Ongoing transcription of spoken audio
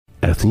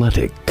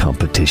athletic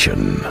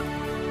competition.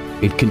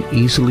 It can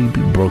easily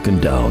be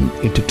broken down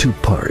into two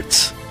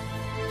parts: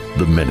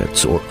 the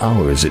minutes or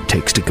hours it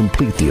takes to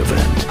complete the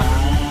event,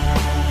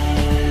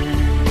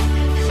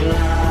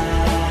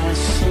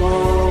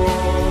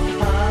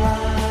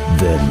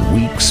 then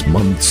weeks,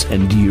 months,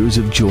 and years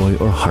of joy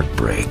or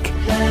heartbreak.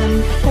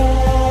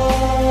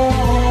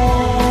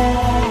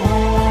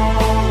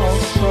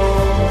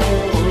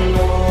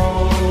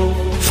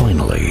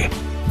 Finally,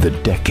 the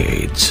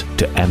decades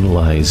to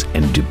analyze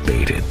and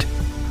debate it.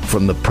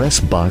 From the press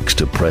box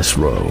to press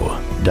row,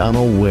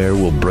 Donald Ware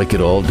will break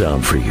it all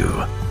down for you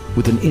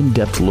with an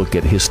in-depth look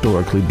at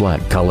historically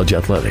black college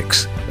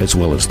athletics, as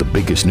well as the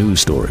biggest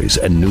news stories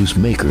and news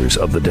makers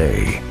of the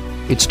day.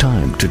 It's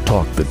time to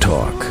talk the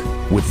talk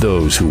with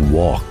those who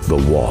walk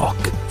the walk.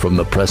 From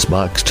the press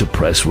box to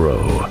press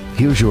row,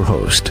 here's your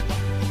host,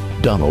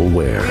 Donald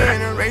Ware.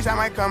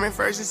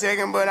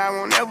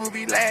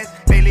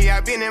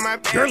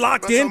 You're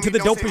locked in to the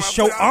dopest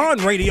show on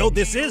radio.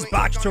 This is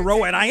Box to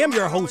Row, and I am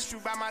your host,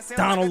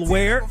 Donald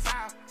Ware.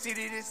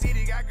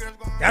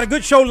 Got a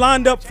good show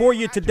lined up for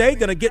you today.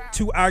 Going to get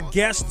to our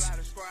guests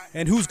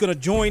and who's going to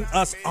join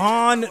us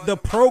on the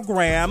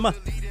program a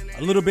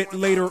little bit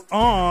later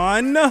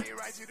on.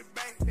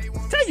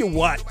 Tell you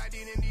what,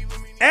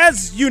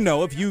 as you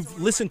know, if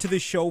you've listened to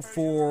this show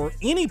for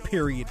any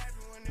period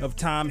of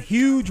time,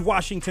 huge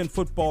Washington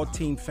football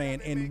team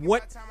fan, and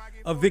what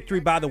a victory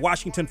by the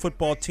Washington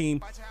football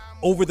team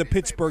over the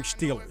Pittsburgh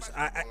Steelers.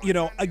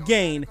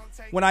 Again,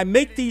 when I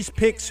make these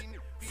picks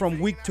from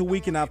week to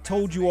week, and I've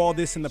told you all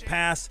this in the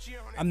past,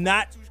 I'm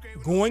not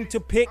going to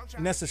pick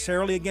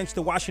necessarily against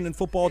the Washington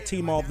football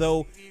team,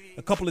 although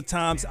a couple of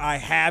times I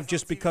have,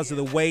 just because of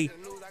the way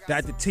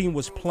that the team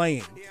was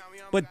playing.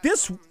 But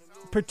this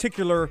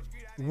particular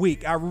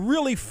week, I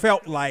really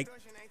felt like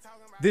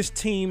this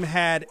team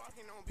had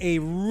a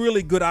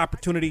really good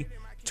opportunity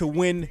to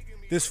win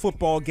this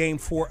football game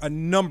for a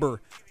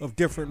number of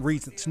different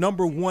reasons.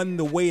 Number one,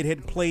 the way it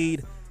had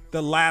played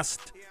the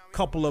last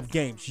couple of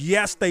games.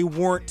 Yes, they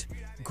weren't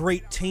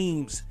great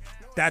teams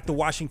that the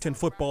Washington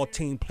football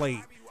team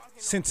played.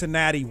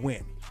 Cincinnati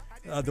win,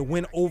 the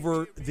win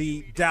over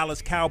the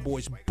Dallas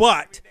Cowboys,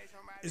 but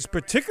it's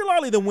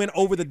particularly the win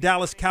over the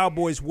Dallas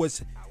Cowboys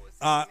was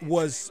a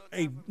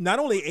not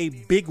only a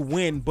big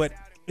win, but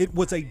it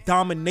was a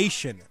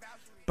domination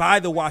by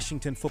the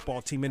Washington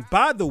football team. And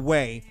by the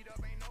way,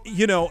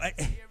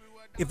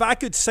 if I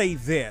could say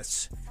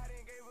this,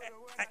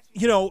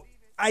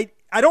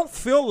 I don't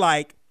feel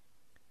like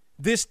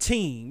this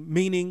team,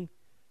 meaning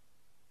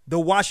the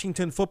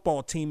Washington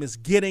football team, is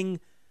getting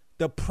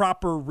the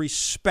proper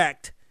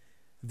respect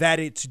that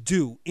it's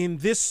due in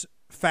this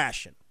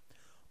fashion.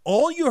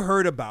 All you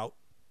heard about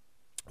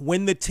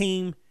when the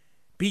team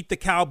beat the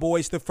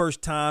Cowboys the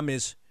first time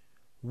is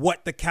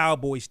what the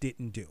Cowboys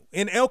didn't do.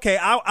 And okay,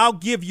 I'll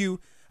give you,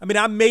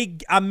 I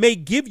may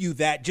give you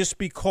that just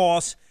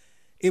because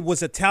it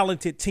was a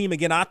talented team.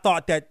 Again, I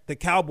thought that the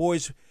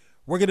Cowboys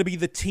were going to be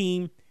the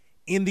team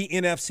in the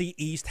NFC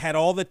East, had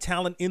all the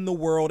talent in the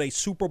world, a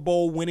Super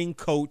Bowl winning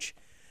coach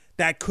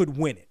that could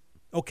win it.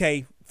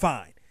 Okay,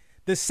 fine.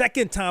 The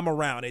second time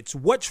around, it's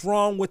what's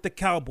wrong with the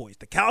Cowboys?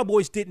 The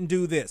Cowboys didn't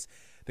do this.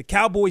 The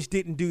Cowboys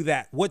didn't do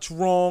that. What's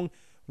wrong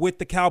with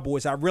the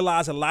Cowboys? I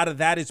realize a lot of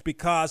that is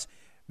because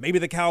maybe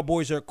the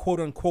Cowboys are quote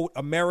unquote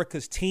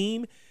America's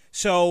team.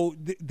 So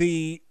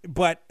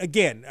but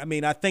again,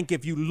 I think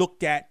if you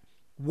looked at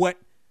what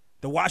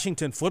the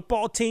Washington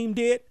football team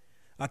did,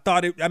 I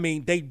thought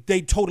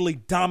they totally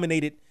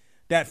dominated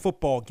that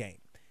football game.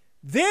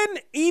 Then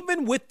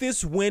even with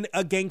this win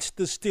against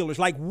the Steelers,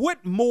 like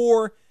what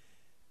more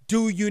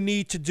do you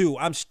need to do?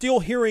 I'm still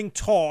hearing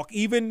talk,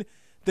 even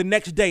the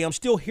next day, I'm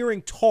still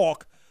hearing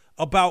talk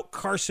about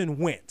Carson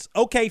Wentz.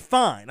 Okay,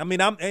 fine.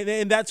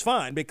 And that's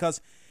fine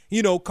because,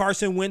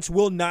 Carson Wentz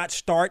will not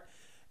start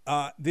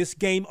this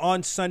game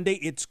on Sunday.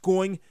 It's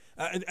going,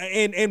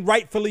 and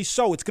rightfully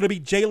so. It's going to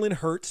be Jalen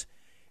Hurts,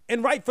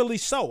 and rightfully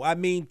so.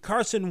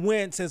 Carson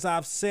Wentz, as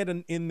I've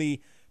said in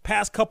the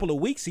past couple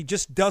of weeks, he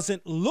just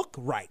doesn't look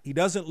right. He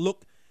doesn't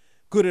look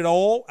good at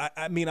all.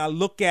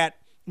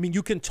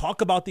 You can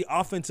talk about the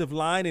offensive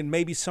line and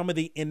maybe some of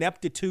the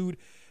ineptitude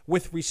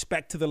with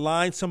respect to the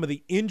line, some of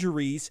the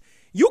injuries.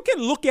 You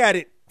can look at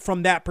it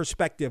from that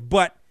perspective,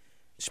 but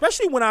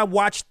especially when I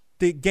watched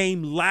the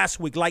game last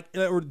week,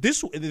 or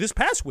this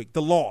past week,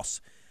 the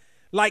loss,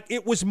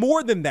 it was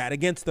more than that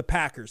against the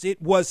Packers.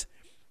 It was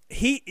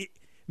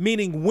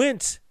meaning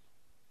Wentz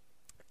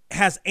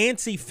has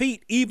antsy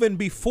feet even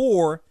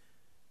before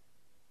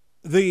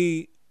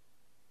the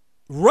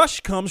rush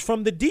comes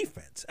from the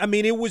defense.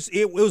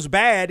 It was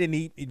bad, and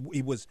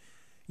he was,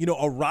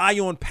 awry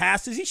on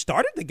passes. He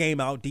started the game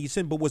out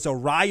decent, but was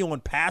awry on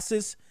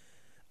passes.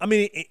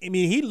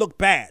 He looked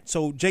bad.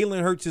 So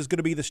Jalen Hurts is going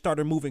to be the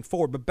starter moving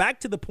forward. But back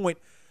to the point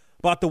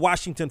about the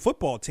Washington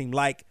football team,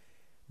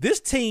 this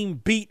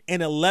team beat an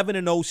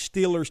 11-0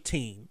 Steelers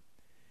team.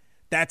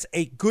 That's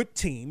a good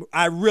team.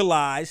 I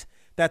realize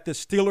that the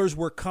Steelers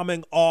were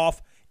coming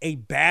off a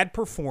bad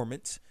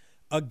performance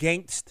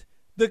against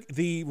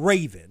the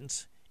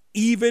Ravens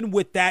even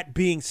with that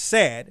being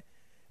said,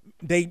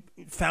 they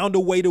found a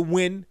way to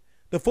win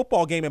the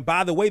football game. And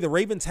by the way, the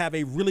Ravens have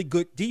a really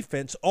good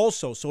defense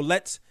also. So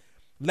let's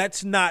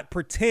not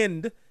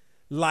pretend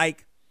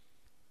like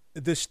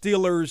the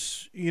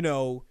Steelers,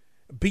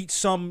 beat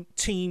some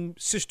team,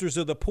 sisters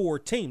of the poor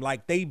team.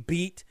 Like, they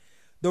beat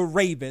the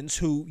Ravens,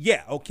 who,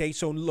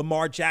 so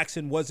Lamar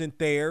Jackson wasn't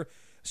there,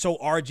 so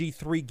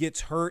RG3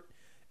 gets hurt.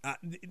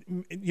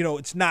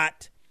 It's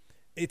not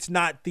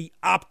the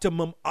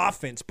optimum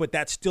offense, but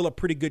that's still a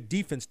pretty good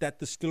defense that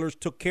the Steelers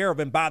took care of.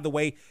 And by the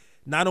way,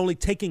 not only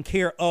taking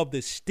care of the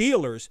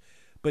Steelers,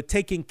 but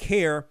taking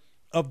care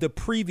of the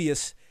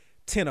previous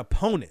 10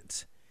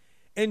 opponents.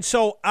 And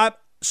so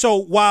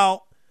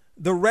while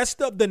the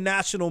rest of the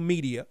national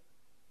media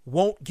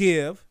won't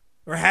give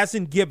or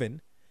hasn't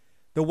given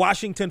the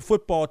Washington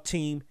football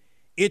team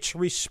its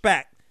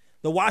respect,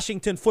 the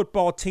Washington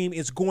football team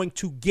is going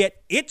to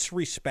get its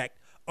respect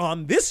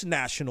on this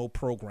national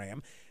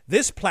program,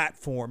 this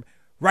platform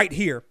right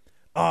here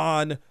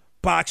on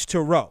Box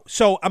to Row.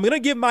 So I'm going to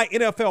give my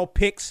NFL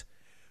picks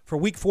for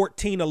Week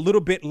 14 a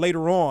little bit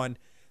later on.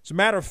 As a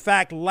matter of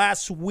fact,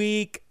 last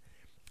week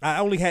I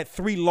only had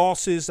 3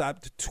 losses,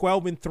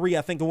 12-3.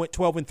 I think I went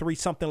 12-3,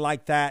 something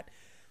like that.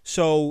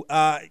 So,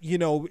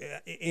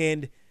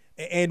 and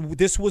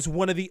this was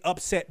one of the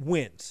upset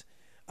wins.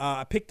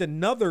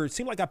 It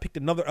seemed like I picked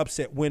another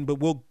upset win, but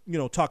we'll,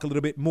 talk a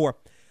little bit more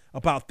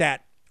about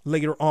that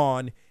later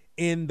on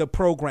in the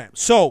program.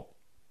 So,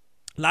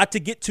 a lot to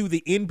get to.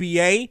 The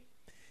NBA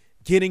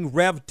getting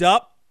revved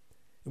up.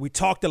 We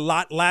talked a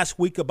lot last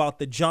week about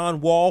the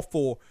John Wall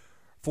for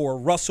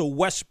Russell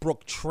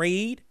Westbrook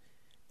trade.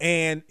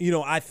 And,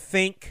 I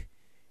think,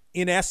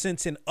 in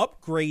essence, an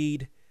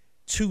upgrade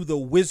to the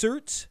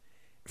Wizards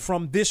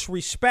from this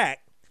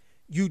respect.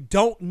 You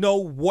don't know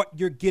what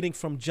you're getting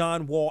from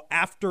John Wall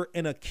after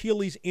an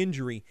Achilles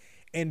injury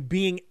and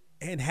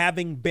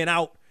having been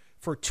out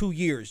for 2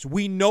 years.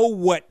 We know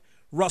what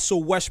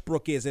Russell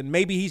Westbrook is, and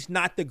maybe he's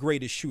not the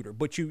greatest shooter,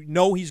 but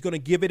he's going to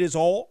give it his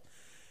all.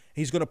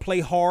 He's going to play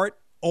hard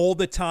all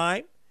the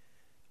time,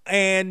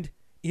 and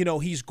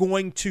he's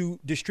going to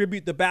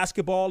distribute the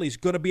basketball. He's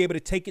going to be able to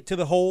take it to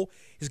the hole.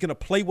 He's going to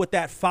play with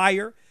that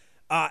fire,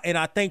 and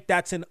I think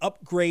that's an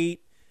upgrade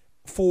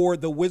for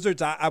the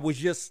Wizards. I was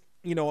just,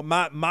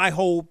 my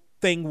whole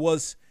thing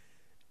was,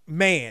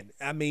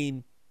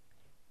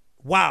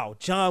 wow,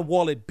 John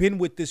Wall had been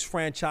with this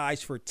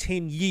franchise for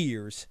 10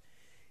 years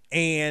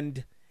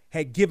and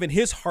had given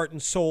his heart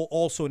and soul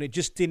also, and it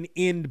just didn't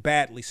end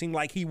badly. Seemed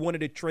like he wanted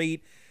to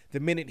trade the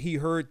minute he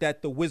heard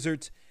that the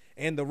Wizards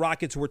and the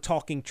Rockets were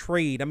talking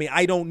trade.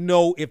 I don't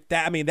know if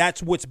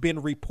that's what's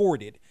been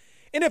reported.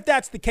 And if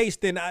that's the case,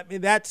 then I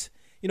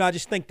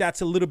just think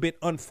that's a little bit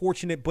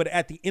unfortunate. But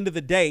at the end of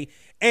the day,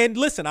 and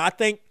listen, I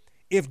think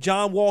if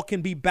John Wall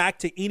can be back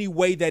to any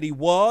way that he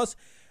was,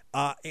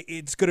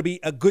 it's going to be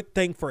a good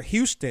thing for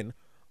Houston,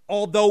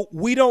 although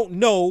we don't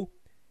know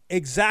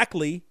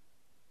exactly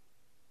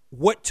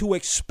what to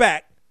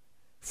expect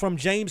from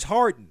James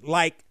Harden.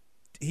 Like,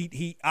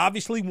 he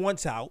obviously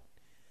wants out,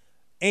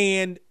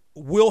 and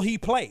will he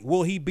play?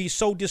 Will he be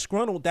so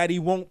disgruntled that he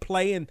won't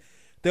play and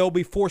they'll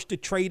be forced to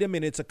trade him?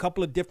 And it's a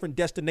couple of different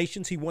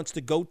destinations he wants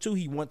to go to.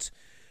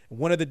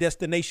 One of the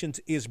destinations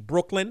is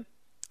Brooklyn,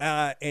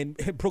 and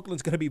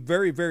Brooklyn's going to be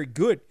very, very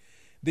good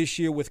this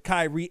year with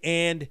Kyrie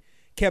and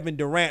Kevin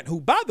Durant, who,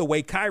 by the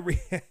way,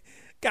 Kyrie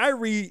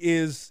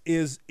is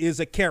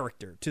a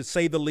character, to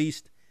say the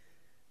least.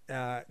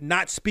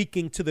 Not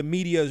speaking to the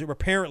media,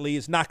 apparently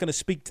is not going to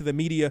speak to the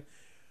media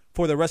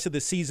for the rest of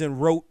the season.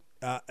 Wrote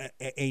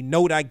a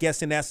note, I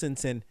guess, in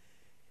essence, and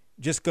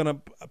just going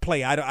to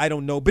play. I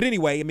don't know. But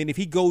anyway, if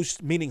he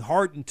goes, meaning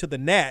Harden, to the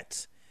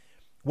Nets,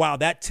 wow,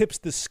 that tips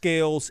the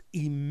scales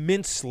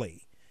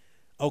immensely,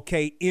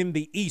 okay, in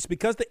the East,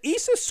 because the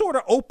East is sort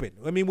of open.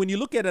 When you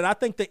look at it, I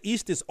think the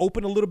East is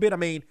open a little bit.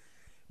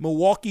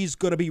 Milwaukee's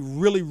going to be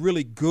really,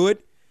 really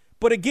good.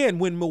 But again,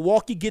 when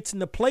Milwaukee gets in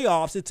the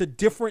playoffs, it's a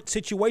different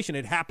situation.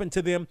 It happened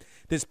to them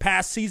this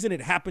past season.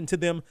 It happened to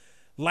them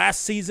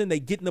last season.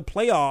 They get in the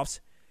playoffs,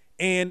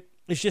 and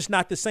it's just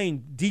not the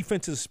same.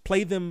 Defenses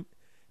play them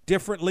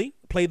differently,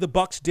 play the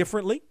Bucks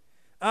differently.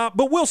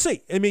 But we'll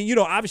see.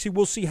 Obviously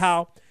we'll see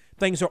how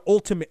things are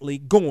ultimately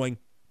going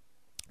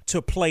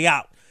to play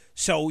out.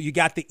 So you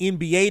got the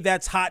NBA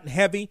that's hot and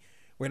heavy.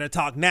 We're going to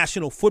talk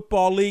National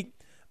Football League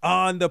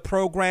on the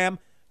program.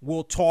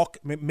 We'll talk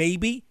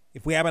maybe,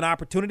 if we have an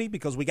opportunity,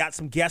 because we got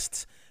some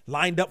guests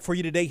lined up for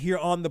you today here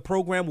on the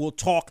program. We'll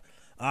talk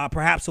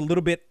perhaps a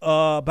little bit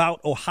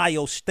about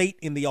Ohio State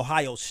in the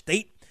Ohio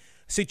State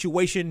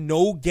situation.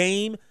 No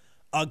game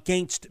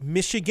against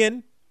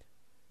Michigan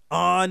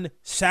on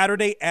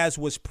Saturday as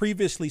was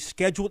previously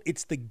scheduled.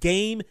 It's the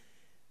game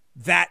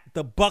that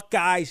the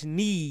Buckeyes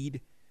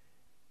need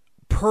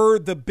per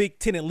the Big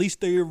Ten, at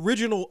least the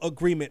original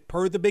agreement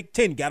per the Big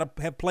Ten. Got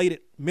to have played at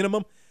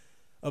minimum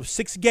of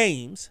 6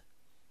 games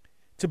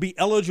to be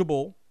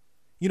eligible,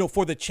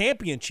 for the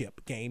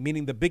championship game,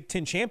 meaning the Big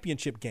Ten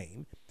championship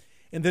game,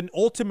 and then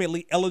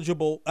ultimately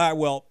eligible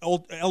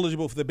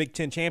for the Big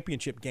Ten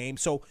championship game.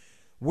 So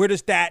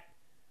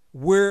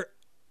Where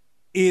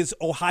is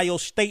Ohio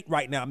State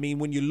right now? I mean,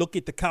 when you look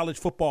at the college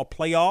football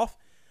playoff,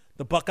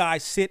 the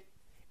Buckeyes sit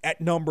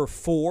at number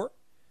 4,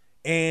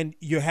 and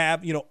you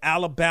have,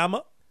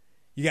 Alabama,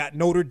 you got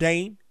Notre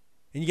Dame,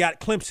 and you got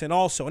Clemson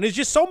also. And there's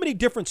just so many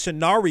different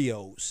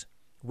scenarios,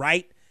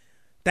 right,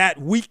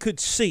 that we could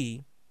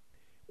see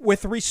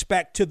with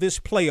respect to this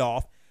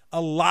playoff.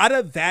 A lot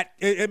of that,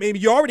 I mean,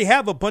 you already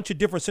have a bunch of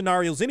different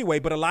scenarios anyway,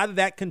 but a lot of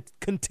that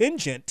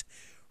contingent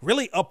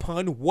really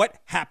upon what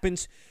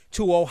happens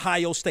to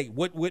Ohio State.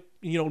 What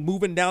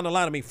moving down the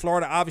line. I mean,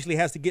 Florida obviously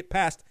has to get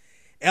past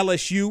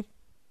LSU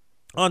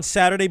on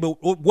Saturday,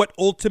 but what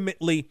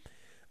ultimately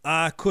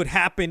could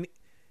happen,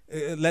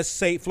 let's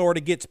say Florida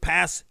gets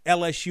past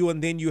LSU,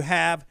 and then you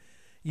have,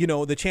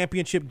 the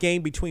championship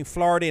game between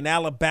Florida and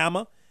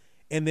Alabama,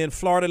 and then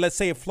Florida, let's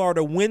say if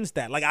Florida wins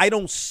that. Like, I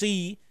don't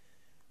see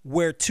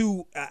where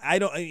I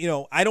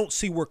don't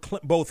see where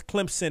both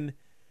Clemson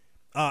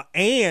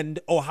and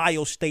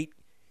Ohio State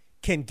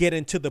can get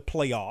into the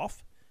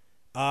playoff.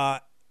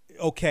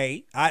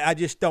 Okay, I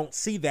just don't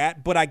see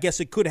that, but I guess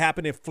it could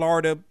happen if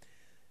Florida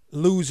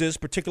loses,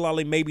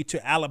 particularly maybe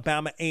to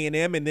Alabama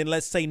A&M, and then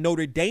let's say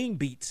Notre Dame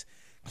beats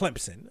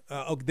Clemson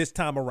this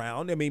time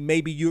around. I mean,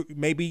 maybe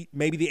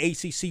the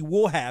ACC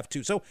will have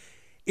to. So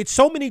it's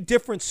so many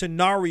different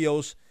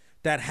scenarios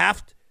that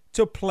have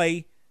to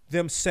play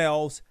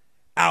themselves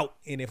out.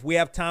 And if we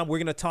have time, we're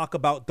going to talk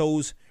about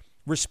those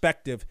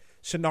respective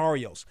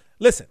scenarios.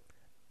 Listen,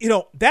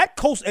 that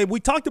and we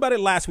talked about it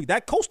last week,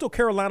 that Coastal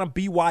Carolina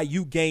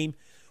BYU game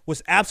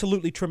was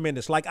absolutely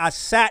tremendous. Like, I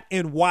sat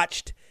and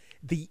watched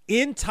the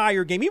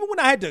entire game. Even when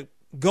I had to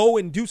go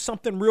and do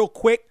something real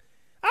quick,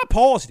 I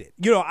paused it.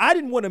 I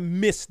didn't want to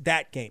miss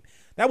that game.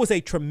 That was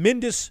a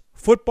tremendous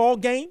football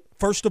game,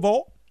 first of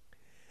all.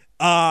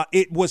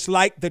 It was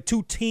like the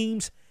two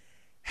teams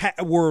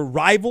were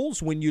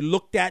rivals. When you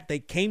looked at, they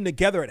came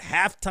together at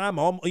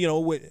halftime,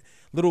 with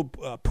little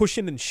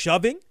pushing and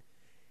shoving,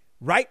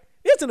 right?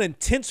 It's an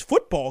intense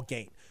football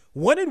game,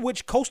 one in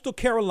which Coastal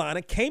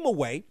Carolina came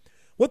away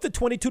with a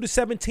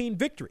 22-17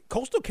 victory.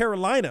 Coastal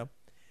Carolina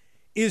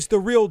is the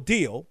real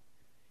deal,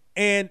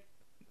 and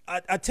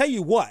I tell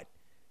you what,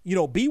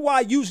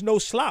 BYU's no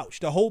slouch.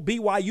 To hold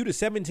BYU to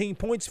 17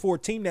 points for a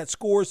team that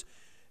scores,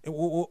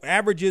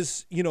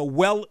 averages,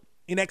 well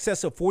in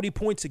excess of 40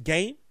 points a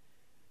game,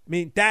 I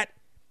mean, that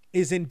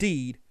is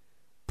indeed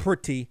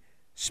pretty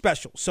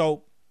special.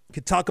 So we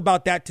could talk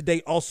about that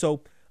today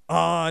also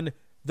on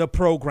the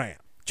program.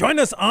 Join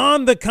us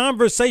on the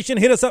conversation.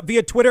 Hit us up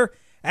via Twitter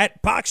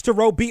at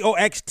Boxtorow,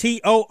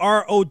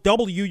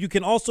 BOXTOROW. You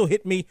can also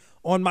hit me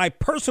on my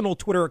personal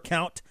Twitter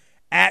account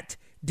at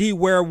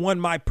DWare1,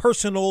 my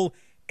personal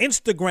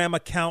Instagram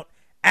account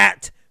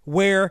at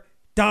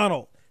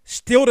WareDonald.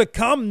 Still to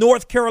come,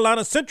 North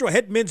Carolina Central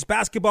head men's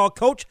basketball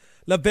coach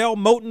LaVelle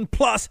Moton,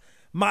 plus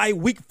my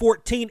Week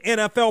 14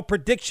 NFL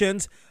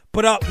predictions.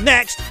 But up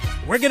next,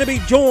 we're going to be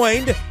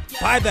joined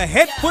by the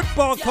head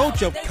football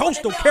coach of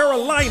Coastal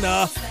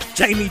Carolina,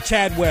 Jamie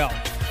Chadwell.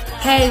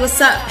 Hey, what's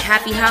up?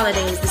 Happy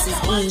holidays. This is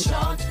E.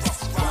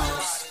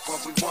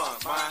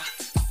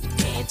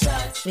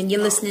 And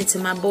you're listening to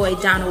my boy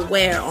Donald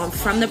Ware on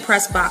From the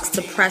Press Box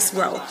to Press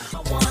Row.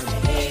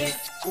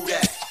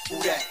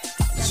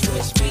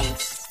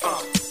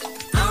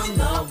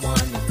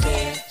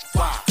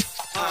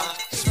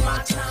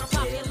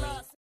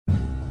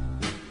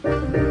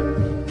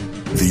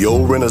 The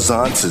old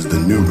Renaissance is the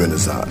new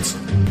Renaissance,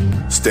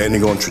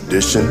 standing on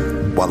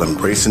tradition while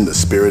embracing the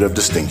spirit of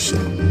distinction.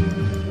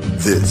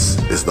 This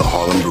is the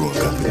Harlem Brewing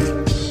Company.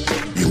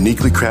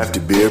 Uniquely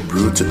crafted beer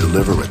brewed to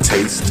deliver a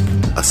taste,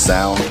 a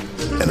sound,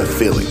 and a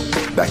feeling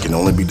that can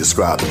only be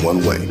described in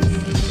one way: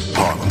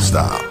 Harlem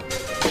style.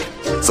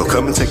 So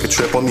come and take a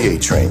trip on the A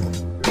Train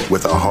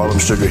with our Harlem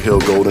Sugar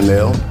Hill Golden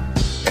Ale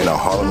and our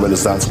Harlem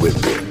Renaissance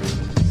Wit Beer,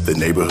 the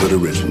neighborhood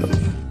original.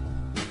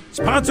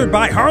 Sponsored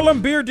by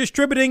Harlem Beer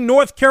Distributing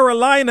North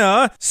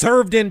Carolina,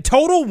 served in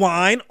Total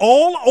Wine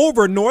all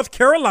over North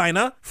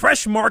Carolina,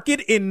 Fresh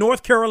Market in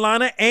North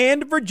Carolina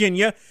and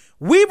Virginia,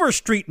 Weaver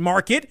Street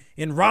Market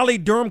in Raleigh,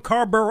 Durham,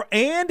 Carrboro,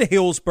 and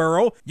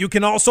Hillsborough. You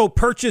can also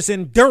purchase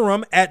in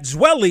Durham at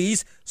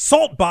Zwelly's,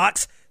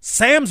 Saltbox,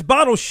 Sam's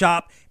Bottle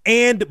Shop,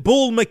 and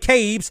Bull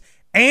McCabe's,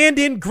 and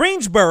in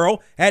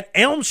Greensboro at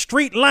Elm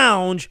Street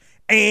Lounge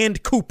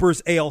and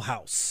Cooper's Ale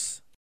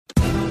House.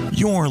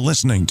 You're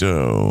listening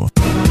to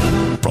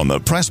From the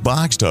Press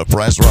Box to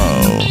Press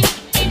Row.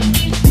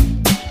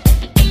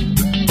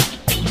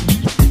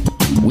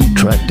 We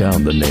track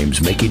down the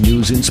names making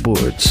news in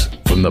sports.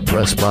 From the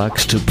Press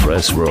Box to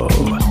Press Row.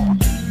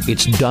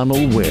 It's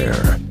Donald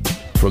Ware.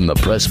 From the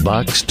Press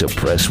Box to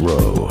Press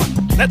Row.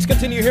 Let's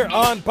continue here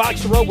on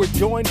Box to Row. We're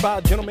joined by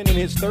a gentleman in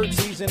his third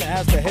season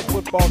as the head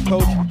football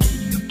coach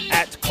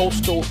at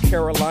Coastal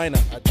Carolina.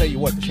 I tell you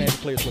what, the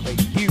Chanticleers with a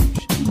huge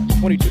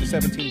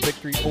 22-17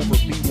 victory over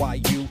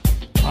BYU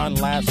on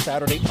last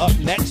Saturday. Up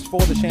next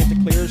for the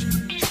Chanticleers,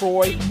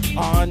 Troy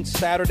on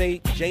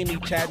Saturday. Jamie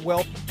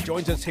Chadwell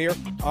joins us here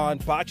on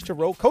Box to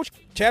Row. Coach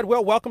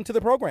Chadwell, welcome to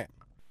the program.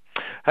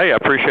 Hey, I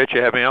appreciate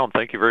you having me on.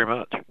 Thank you very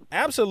much.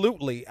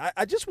 Absolutely.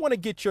 I just want to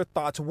get your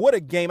thoughts. What a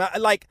game. I'm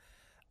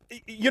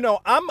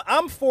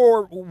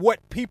for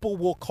what people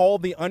will call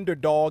the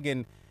underdog,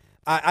 and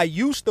I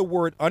use the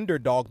word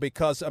underdog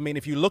because,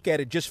 if you look at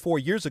it just 4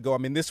 years ago,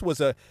 this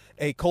was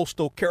a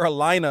Coastal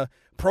Carolina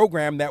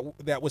program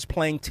that was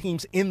playing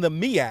teams in the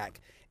MEAC,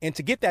 and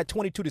to get that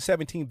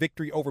 22-17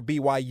 victory over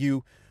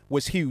BYU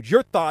was huge.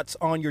 Your thoughts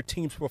on your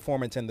team's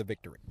performance and the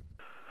victory?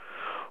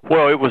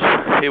 Well, it was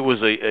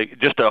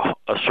just a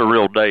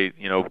surreal day,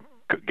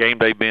 game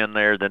day being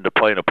there, then to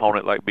play an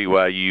opponent like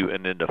BYU,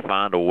 and then to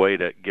find a way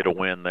to get a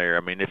win there.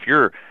 If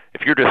you're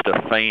just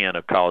a fan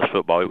of college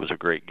football, it was a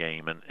great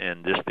game,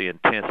 and just the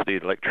intensity,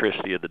 the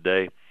electricity of the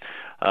day.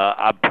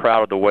 I'm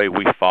proud of the way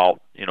we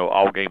fought,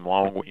 all game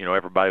long.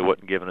 Everybody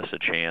wasn't giving us a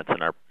chance,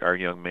 and our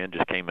young men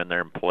just came in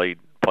there and played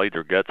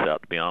their guts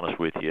out, to be honest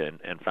with you,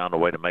 and found a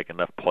way to make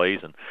enough plays.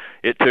 And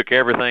it took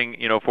everything,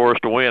 for us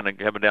to win and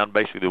coming down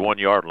basically the 1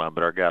 yard line,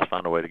 but our guys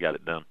found a way to get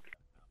it done.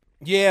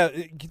 Yeah,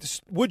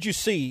 would you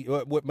see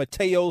with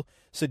Mateo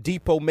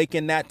Sadipo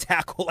making that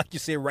tackle, like you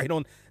said, right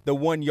on the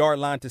 1 yard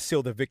line to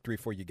seal the victory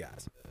for you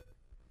guys?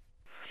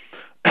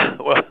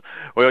 Well,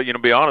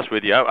 be honest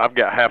with you, I've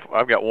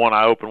got one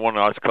eye open, one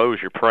eye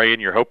closed. You're praying,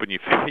 you're hoping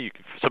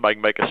somebody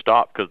can make a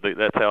stop because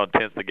that's how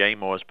intense the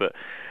game was. But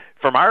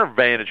from our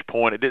vantage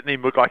point, it didn't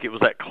even look like it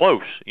was that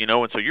close, and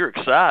so you're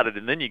excited,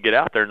 and then you get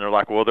out there and they're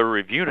like, well, they're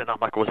reviewing it. And I'm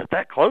like, was it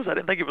that close? I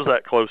didn't think it was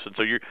that close. And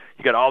so you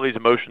got all these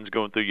emotions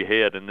going through your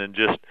head, and then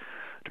just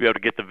to be able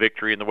to get the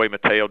victory, and the way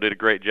Mateo did a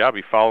great job.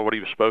 He followed what he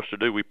was supposed to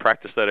do. We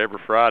practiced that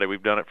every Friday.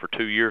 We've done it for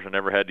 2 years and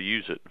never had to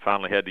use it.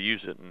 Finally had to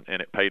use it,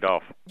 and it paid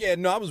off. Yeah,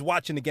 no, I was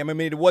watching the game.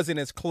 It wasn't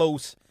as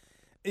close.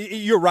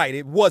 You're right.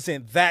 It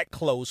wasn't that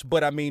close.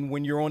 But,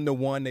 when you're on the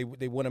one, they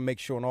want to make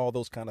sure and all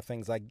those kind of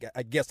things.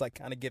 I guess I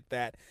kind of get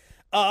that.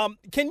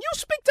 Can you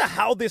speak to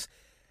how this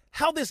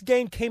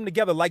game came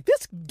together? Like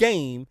this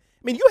game,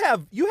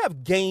 you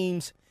have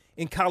games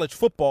in college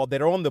football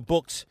that are on the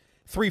books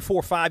 3,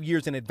 4, 5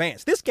 years in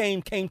advance. This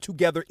game came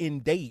together in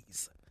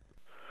days.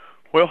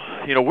 Well,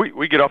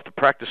 we get off the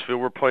practice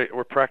field.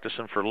 We're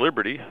practicing for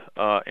Liberty,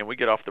 and we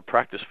get off the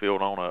practice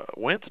field on a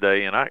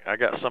Wednesday, and I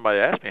got somebody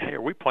ask me, hey,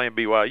 are we playing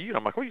BYU? And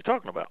I'm like, what are you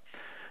talking about?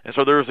 And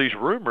so there was these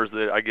rumors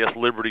that I guess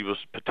Liberty was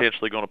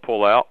potentially going to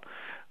pull out.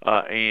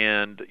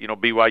 And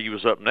BYU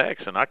was up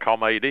next, and I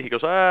called my AD. He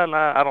goes,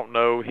 I don't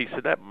know. He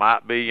said that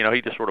might be.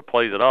 He just sort of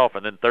plays it off.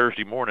 And then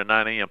Thursday morning,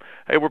 9 a.m.,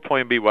 hey, we're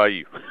playing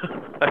BYU.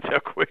 That's how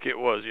quick it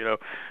was,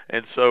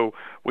 And so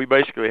we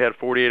basically had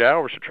 48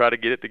 hours to try to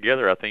get it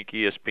together. I think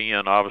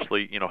ESPN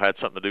obviously, had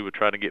something to do with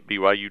trying to get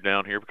BYU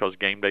down here because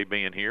game day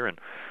being here, and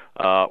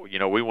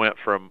we went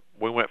from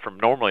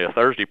normally a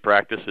Thursday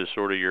practice is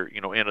sort of your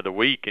end of the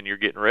week, and you're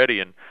getting ready,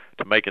 and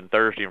to making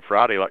Thursday and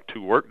Friday like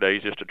 2 work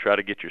days just to try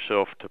to get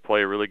yourself to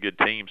play a really good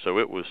team. So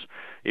it was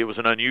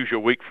an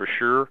unusual week for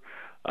sure,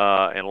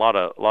 and a lot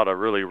of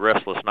really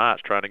restless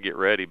nights trying to get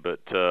ready. But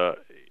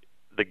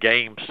the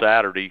game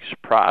Saturday,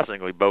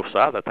 surprisingly, both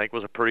sides I think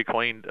was a pretty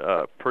clean,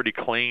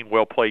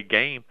 well played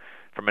game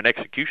from an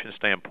execution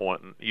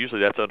standpoint, and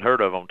usually that's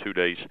unheard of on 2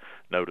 days'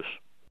 notice.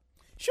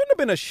 Shouldn't have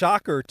been a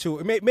shocker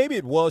to maybe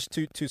it was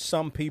to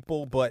some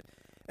people, but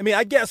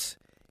I guess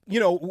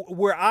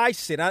where I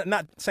sit, I'm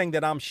not saying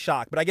that I'm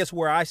shocked, but I guess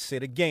where I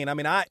sit again,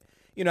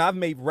 I've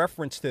made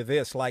reference to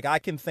this. Like I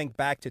can think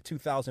back to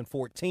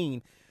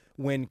 2014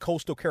 when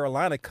Coastal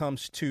Carolina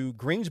comes to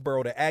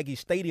Greensboro to Aggie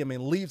Stadium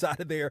and leaves out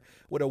of there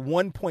with a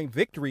 1-point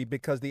victory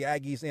because the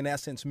Aggies in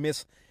essence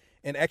miss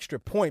an extra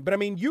point. But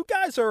you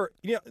guys are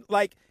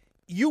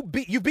you've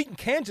beaten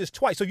Kansas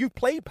twice, so you've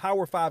played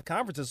Power 5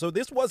 conferences, so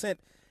this wasn't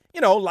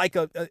like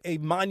a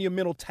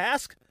monumental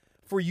task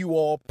for you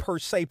all per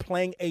se,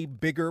 playing a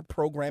bigger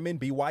program in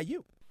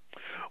BYU.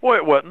 Well,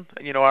 it wasn't.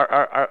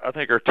 I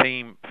think our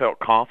team felt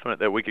confident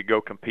that we could go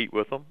compete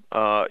with them.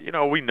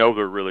 We know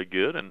they're really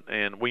good,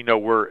 and we know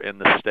we're in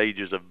the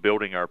stages of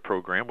building our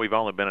program. We've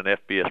only been an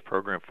FBS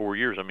program 4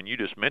 years. You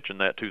just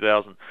mentioned that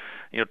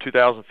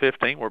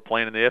 2015 we're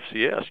playing in the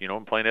FCS,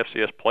 and playing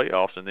FCS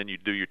playoffs, and then you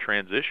do your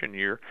transition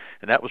year,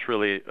 and that was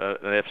really an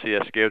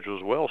FCS schedule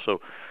as well. So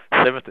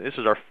this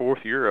is our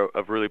 4th year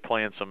of really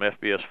playing some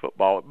FBS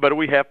football. But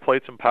we have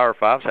played some Power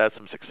 5s, had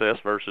some success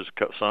versus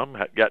some,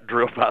 got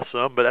drilled by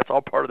some, but that's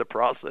all part of the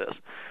process.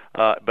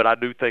 But I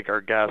do think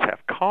our guys have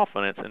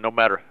confidence, and no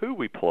matter who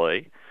we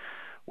play,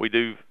 we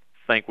do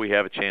think we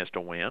have a chance to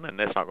win, and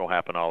that's not going to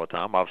happen all the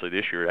time. Obviously,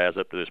 this year it has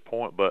up to this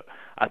point, but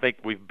I think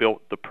we've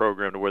built the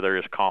program to where there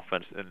is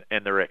confidence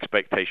and their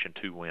expectation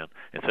to win.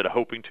 Instead of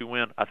hoping to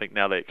win, I think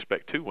now they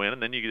expect to win,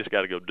 and then you just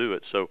got to go do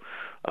it. So,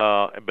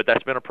 but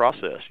that's been a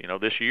process.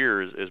 This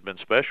year has been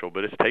special,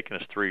 but it's taken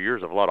us 3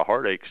 years of a lot of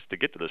heartaches to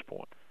get to this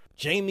point.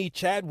 Jamey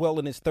Chadwell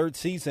in his 3rd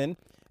season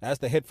as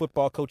the head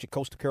football coach at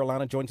Coastal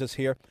Carolina joins us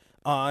here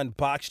on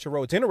Box to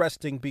Row. It's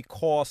interesting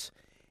because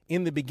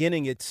in the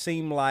beginning it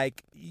seemed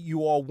like you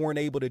all weren't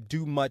able to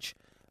do much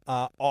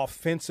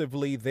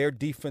offensively. Their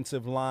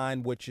defensive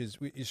line, which is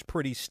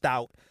pretty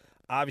stout,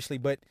 obviously,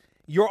 but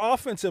your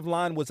offensive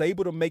line was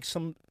able to make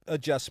some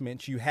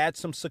adjustments. You had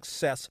some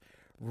success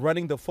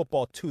running the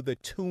football to the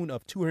tune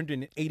of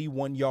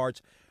 281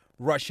 yards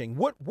rushing.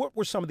 What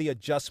were some of the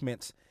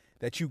adjustments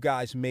that you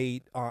guys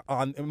made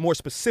on more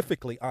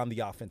specifically on the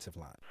offensive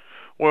line?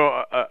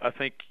 Well, I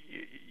think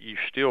you're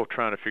still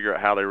trying to figure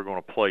out how they were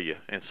going to play you.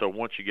 And so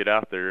once you get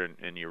out there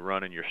and you're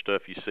running your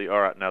stuff, you see,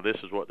 all right, now this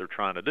is what they're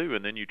trying to do.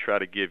 And then you try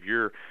to give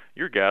your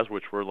guys,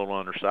 which were a little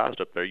undersized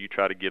up there, you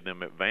try to give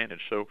them advantage.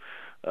 So,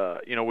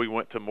 we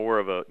went to more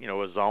of a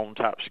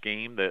zone-type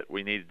scheme that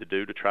we needed to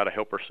do to try to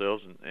help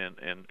ourselves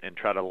and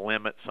try to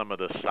limit some of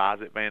the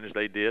size advantage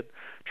they did,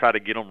 try to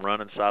get them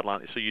running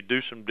sideline. So you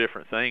do some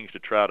different things to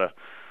try to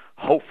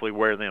hopefully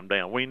wear them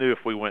down. We knew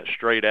if we went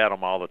straight at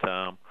them all the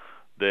time,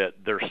 that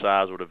their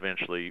size would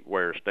eventually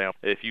wear us down.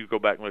 If you go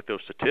back and look at those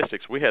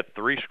statistics, we had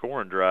 3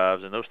 scoring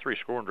drives, and those 3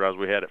 scoring drives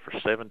we had it for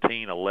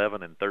 17,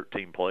 11, and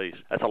 13 plays.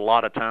 That's a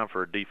lot of time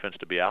for a defense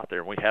to be out there,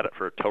 and we had it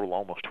for a total of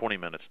almost 20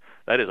 minutes.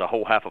 That is a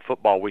whole half of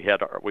football we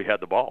had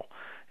the ball.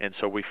 And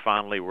so we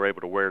finally were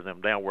able to wear them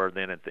down, where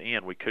then at the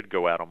end we could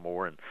go at them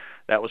more. And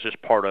that was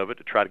just part of it,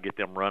 to try to get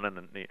them running.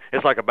 And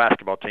it's like a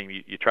basketball team.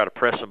 You try to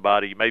press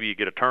somebody, maybe you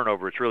get a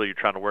turnover. It's really you're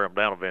trying to wear them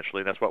down eventually,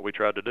 and that's what we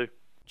tried to do.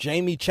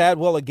 Jamey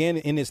Chadwell, again,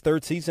 in his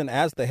 3rd season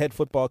as the head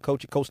football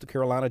coach at Coastal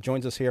Carolina,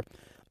 joins us here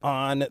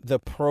on the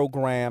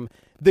program.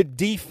 The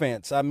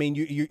defense, I mean,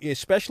 you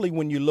especially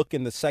when you look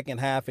in the second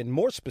half, and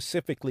more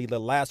specifically the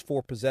last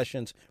 4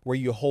 possessions where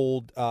you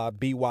hold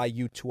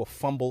BYU to a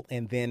fumble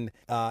and then,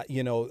 a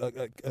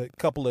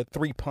couple of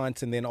 3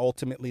 punts and then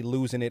ultimately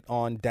losing it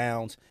on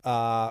downs,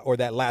 or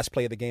that last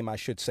play of the game, I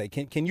should say.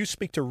 Can you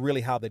speak to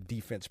really how the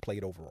defense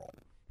played overall?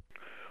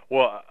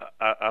 Well,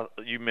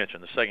 you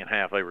mentioned the second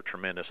half, they were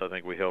tremendous. I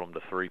think we held them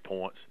to 3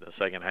 points. The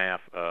second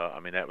half,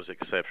 that was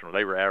exceptional.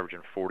 They were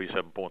averaging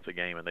 47 points a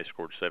game, and they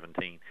scored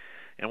 17.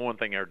 And one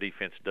thing our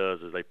defense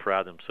does is they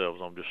pride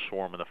themselves on just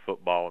swarming the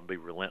football and be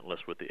relentless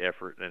with the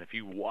effort. And if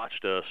you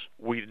watched us,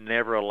 we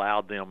never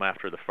allowed them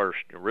after the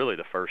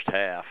first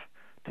half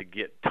to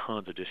get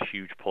tons of just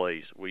huge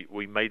plays.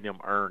 We made them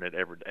earn it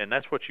and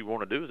that's what you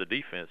want to do as a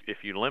defense. If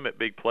you limit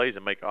big plays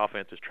and make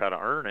offenses try to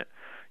earn it,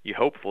 you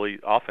hopefully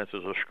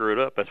offenses will screw it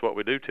up. That's what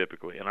we do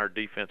typically. And our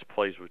defense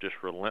plays with just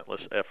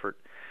relentless effort,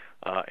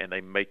 and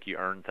they make you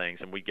earn things.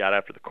 And we got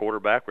after the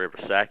quarterback. We were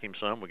able to sack him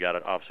some. We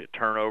got obviously a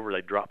turnover.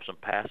 They dropped some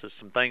passes,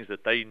 some things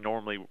that they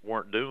normally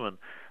weren't doing.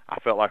 I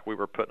felt like we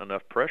were putting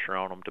enough pressure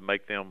on them to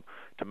make them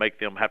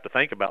have to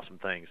think about some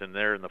things. And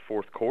there in the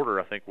fourth quarter,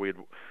 I think we'd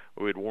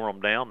wore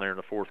them down there in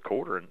the fourth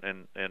quarter.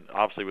 And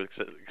obviously with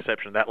the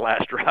exception of that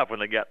last drive when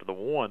they got to the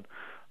 1,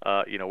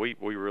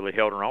 we really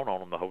held on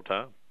them the whole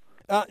time.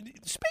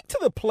 Speak to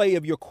the play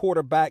of your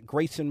quarterback,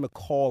 Grayson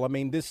McCall. I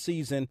mean, this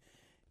season,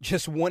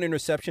 just 1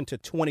 interception to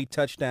 20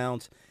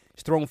 touchdowns.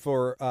 He's thrown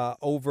for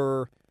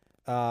over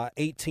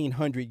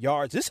 1,800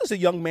 yards. This is a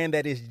young man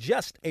that is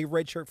just a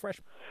redshirt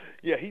freshman.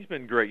 Yeah, he's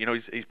been great.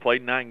 He's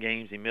played 9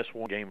 games. He missed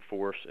 1 game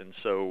for us, and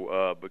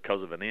so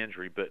because of an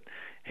injury. But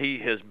he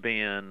has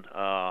been,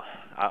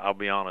 I'll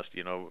be honest,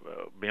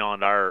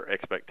 beyond our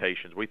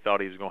expectations. We thought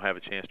he was going to have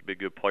a chance to be a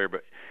good player,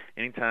 but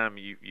anytime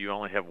you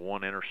only have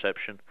 1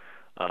 interception,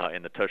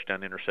 in the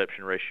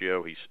touchdown-interception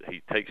ratio.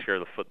 He takes care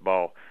of the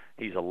football.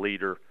 He's a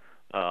leader.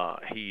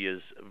 He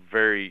is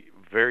very,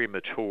 very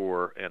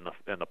mature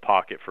in the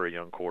pocket for a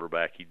young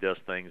quarterback. He does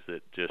things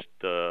that just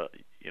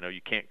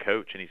you can't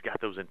coach, and he's got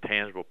those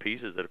intangible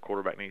pieces that a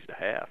quarterback needs to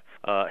have.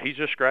 He's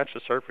just scratched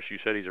the surface. You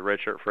said he's a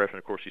redshirt freshman.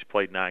 Of course, he's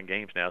played 9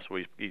 games now, so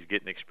he's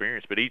getting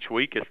experience. But each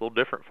week it's a little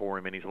different for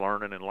him, and he's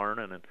learning.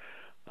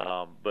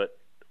 But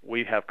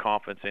we have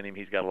confidence in him.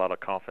 He's got a lot of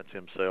confidence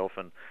in himself,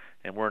 and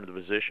we're in the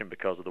position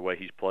because of the way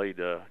he's played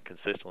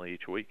consistently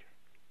each week.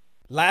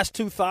 Last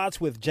 2 thoughts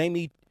with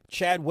Jamey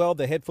Chadwell,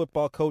 the head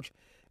football coach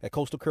at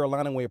Coastal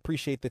Carolina, and we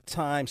appreciate the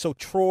time. So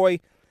Troy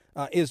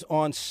is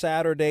on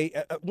Saturday.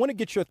 I want to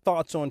get your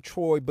thoughts on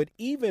Troy, but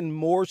even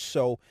more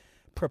so,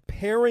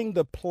 preparing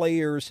the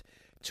players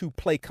to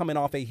play coming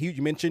off a huge,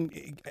 you mentioned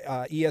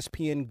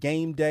ESPN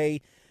Game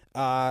Day,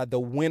 the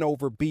win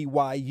over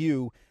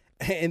BYU,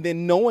 and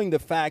then knowing the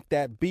fact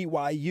that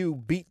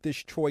BYU beat this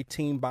Troy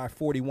team by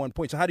 41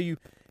 points. So how do you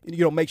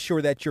make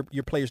sure that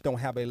your players don't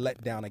have a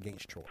letdown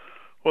against Troy?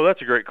 Well,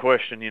 that's a great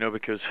question,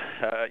 because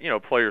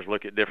players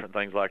look at different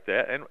things like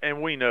that,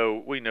 and we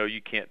know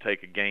you can't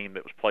take a game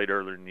that was played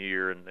earlier in the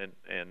year and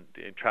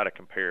try to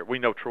compare it. We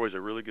know Troy's a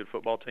really good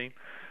football team.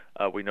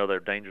 We know they're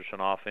dangerous on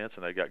offense,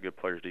 and they've got good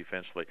players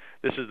defensively.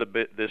 This is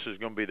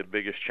going to be the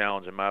biggest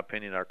challenge, in my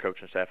opinion, our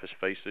coaching staff has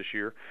faced this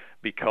year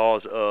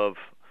because of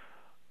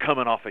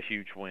coming off a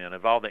huge win,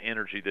 of all the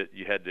energy that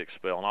you had to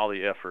expel and all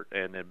the effort,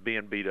 and then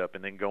being beat up,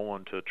 and then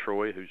going to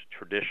Troy, who's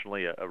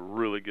traditionally a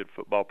really good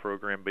football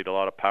program, beat a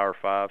lot of Power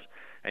Fives,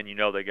 and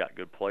they got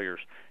good players,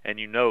 and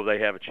they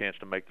have a chance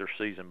to make their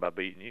season by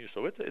beating you.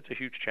 So it's a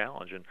huge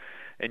challenge,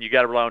 and you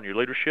got to rely on your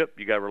leadership.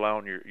 You got to rely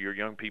on your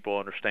young people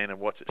understanding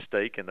what's at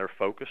stake and their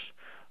focus.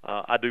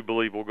 I do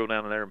believe we'll go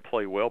down there and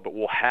play well, but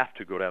we'll have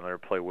to go down there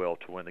and play well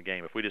to win the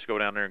game. If we just go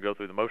down there and go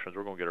through the motions,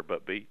 we're going to get our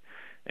butt beat.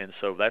 And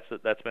so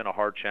that's been a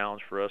hard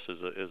challenge for us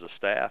as a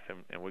staff,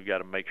 and we've got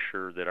to make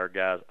sure that our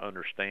guys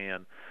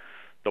understand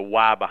the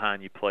why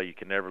behind you play. You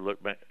can never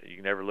look back. You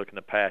can never look in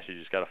the past. You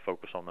just got to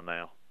focus on the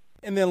now.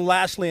 And then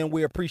lastly, and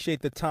we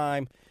appreciate the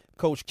time,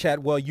 Coach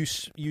Chadwell, you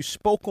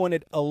spoke on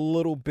it a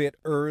little bit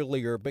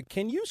earlier, but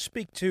can you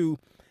speak to,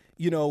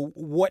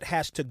 what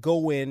has to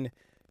go in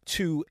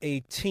to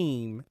a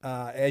team,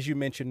 as you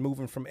mentioned,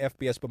 moving from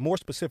FBS, but more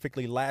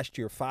specifically last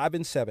year,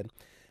 5-7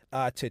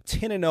 to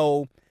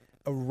 10-0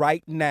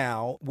 right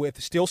now,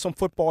 with still some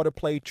football to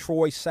play.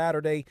 Troy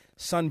Saturday,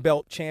 Sun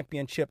Belt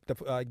Championship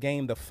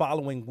game the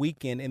following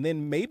weekend, and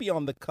then maybe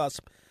on the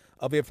cusp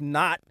of, if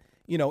not,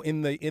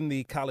 in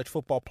the college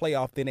football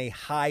playoff, then a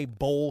high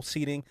bowl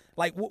seating.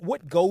 Like,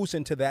 what goes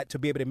into that to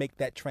be able to make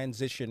that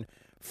transition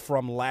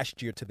from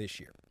last year to this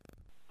year?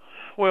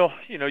 Well,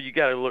 you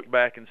got to look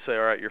back and say,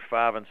 all right, you're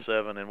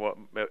 5-7, and what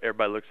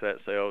everybody looks at and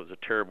say, oh, it was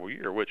a terrible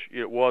year, which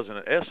it was in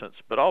essence.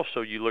 But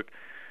also, you look,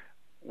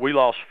 we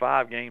lost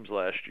 5 games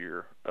last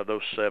year. Of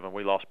those 7,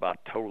 we lost by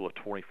a total of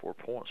 24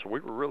 points. So we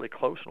were really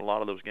close in a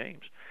lot of those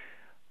games.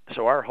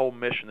 So our whole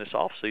mission this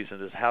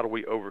offseason is, how do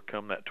we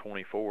overcome that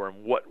 24,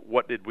 and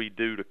what did we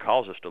do to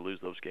cause us to lose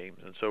those games?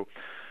 And so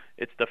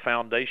it's the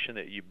foundation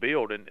that you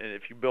build. And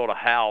if you build a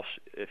house,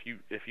 if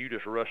you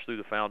just rush through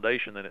the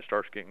foundation, then it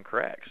starts getting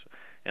cracks.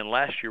 And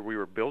last year we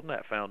were building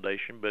that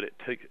foundation, but it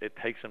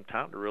takes some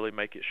time to really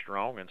make it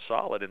strong and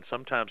solid. And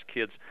sometimes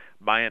kids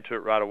buy into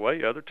it right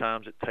away. Other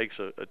times it takes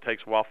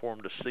a while for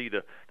them to see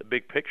the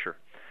big picture.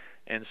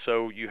 And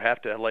so you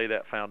have to lay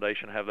that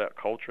foundation, have that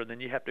culture, and then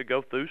you have to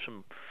go through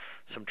some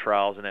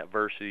trials and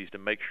adversities to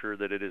make sure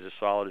that it is as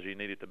solid as you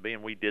need it to be.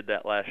 And we did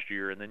that last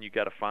year. And then you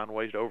got to find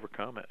ways to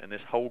overcome it. And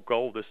this whole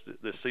goal this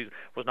season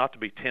was not to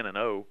be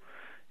 10-0.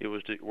 It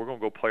was we're going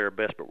to go play our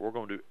best, but we're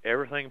going to do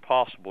everything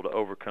possible to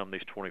overcome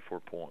these 24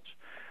 points.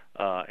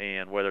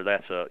 And whether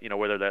that's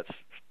whether that's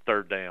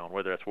third down,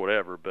 whether that's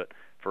whatever. But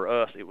for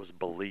us, it was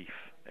belief.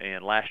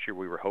 And last year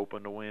we were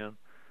hoping to win.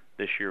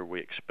 This year we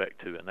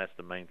expect to, and that's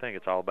the main thing.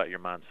 It's all about your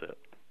mindset.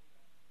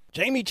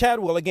 Jamey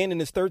Chadwell, again in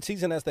his 3rd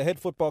season as the head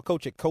football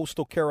coach at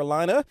Coastal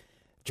Carolina,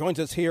 joins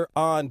us here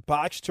on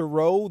Box to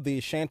Row. The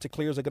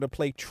Chanticleers are going to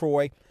play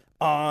Troy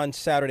on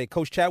Saturday.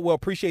 Coach Chadwell,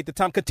 appreciate the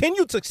time.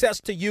 Continued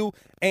success to you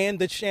and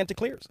the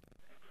Chanticleers.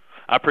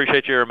 I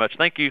appreciate you very much.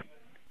 Thank you.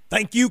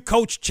 Thank you,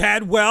 Coach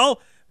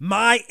Chadwell.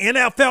 My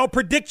NFL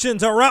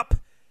predictions are up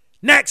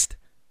next.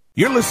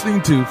 You're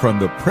listening to From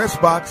the Press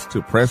Box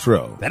to Press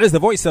Row. That is the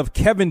voice of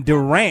Kevin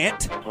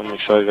Durant. I'm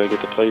excited I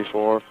get to play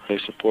for them. They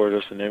support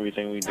us in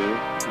everything we do.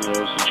 It's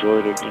a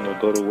joy to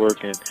go to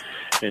work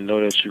and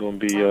know that you're going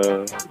to be,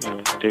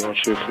 they're going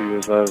to cheer for you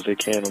as loud as they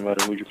can no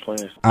matter who you're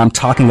playing. I'm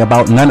talking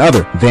about none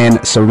other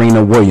than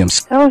Serena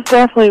Williams. That was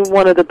definitely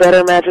one of the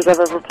better matches I've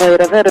ever played.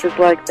 I've had it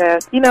like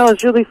that.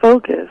 It's really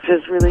focused,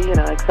 just really,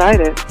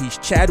 excited. He's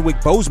Chadwick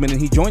Boseman,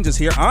 and he joins us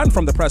here on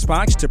From the Press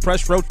Box to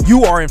Press Row.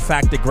 You are, in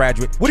fact, a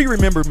graduate. What do you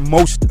remember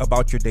most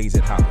about your days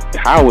at Howard?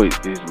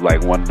 Howard is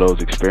like one of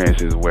those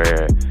experiences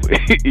where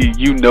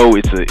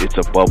it's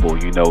a bubble.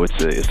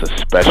 It's a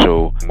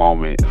special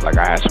moment. Like,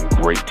 I had some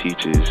great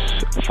teachers.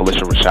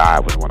 Felicia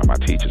Rashad was one of my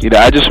teachers.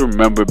 I just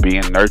remember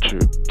being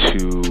nurtured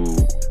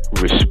to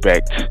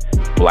respect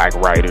black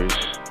writers,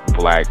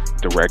 black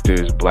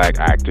directors, black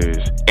actors,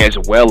 as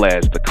well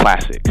as the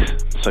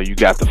classics. So you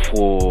got the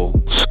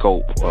full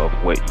scope of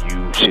what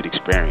you should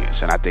experience,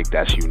 and I think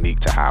that's unique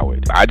to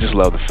Howard. I just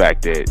love the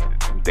fact that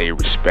they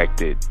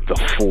respected the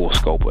full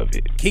scope of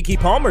it. Keke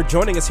Palmer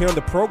joining us here on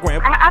the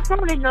program. I've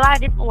grown in a lot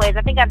of different ways.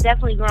 I think I've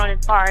definitely grown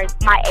as far as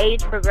my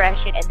age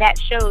progression, and that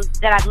shows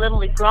that I've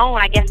literally grown,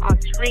 I guess, on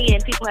screen,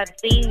 and people have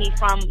seen me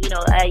from,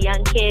 a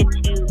young kid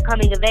to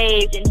coming of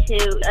age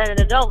into an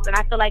adult. And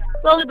I feel like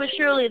slowly but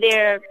surely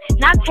they're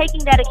not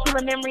taking that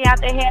Akilah memory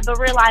out their head, but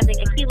realizing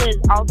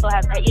Akilah also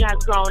has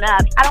grown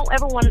up. I don't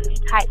ever want to be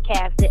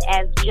typecasted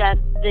as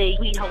just the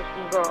sweet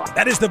wholesome girl.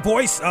 That is the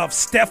voice of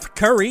Steph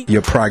Curry.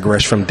 Your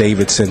progress from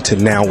Davidson to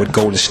now with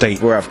Golden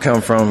State. Where I've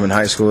come from in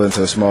high school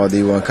into a small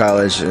D1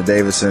 college at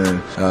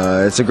Davidson.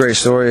 It's a great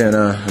story, and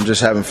I'm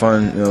just having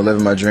fun,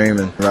 living my dream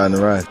and riding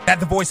the ride. That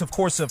the voice, of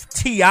course, of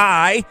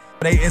T.I.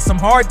 It's some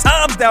hard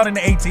times down in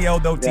the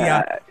ATL, though,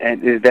 T.I.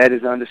 And that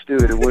is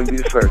understood. It wouldn't be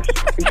the first.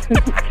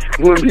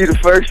 Wouldn't be the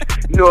first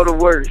nor the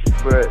worst.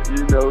 But,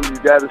 you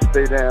got to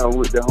stay down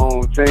with the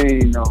home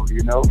team,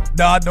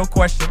 Nah, no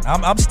question.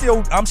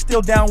 I'm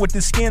still down with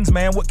the Skins,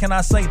 man. What can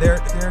I say?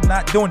 They're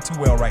not doing too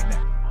well right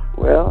now.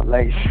 Well,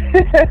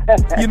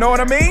 you know what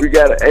I mean? We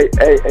gotta,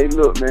 hey,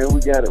 look, man,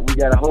 we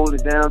gotta hold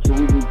it down so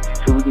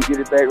we can get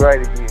it back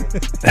right again.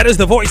 That is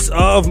the voice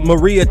of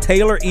Maria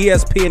Taylor,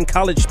 ESPN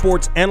college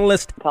sports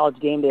analyst. College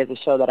Game Day is a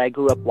show that I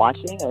grew up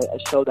watching,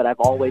 a show that I've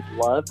always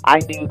loved. I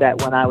knew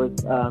that when I was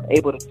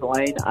able to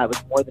join, I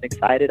was more than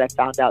excited. I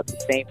found out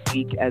the same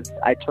week as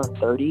I turned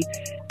 30,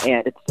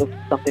 and it's just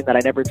something that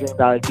I never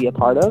dreamed I would be a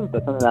part of,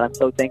 but something that I'm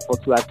so thankful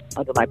to have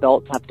under my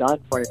belt to have done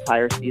for an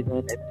entire season.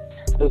 And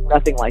there's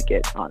nothing like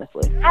it,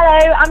 honestly.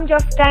 Hello, I'm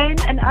Joss Stone,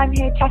 and I'm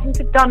here chatting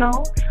to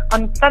Donald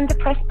on From the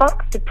Press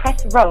Box to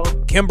Press Row.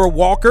 Kimber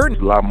Walker.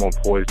 There's a lot more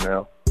poise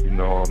now.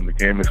 The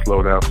game is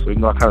slowed down, so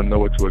I kind of know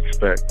what to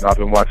expect. I've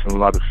been watching a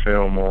lot of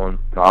film on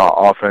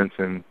our offense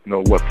and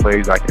what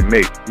plays I can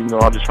make.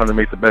 I'm just trying to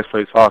make the best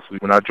plays possible.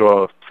 When I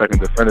draw a second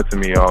defender to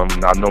me,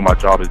 I know my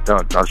job is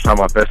done. I just try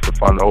my best to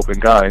find the open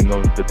guy.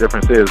 The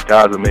difference is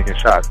guys are making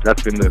shots.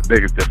 That's been the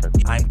biggest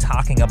difference. I'm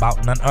talking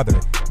about none other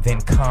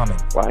than Common.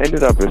 Well, I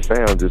ended up at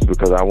FAM just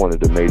because I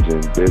wanted to major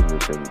in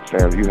business, and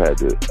FAM, you had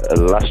the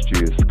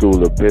illustrious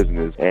School of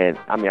Business. And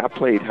I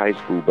played high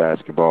school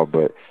basketball,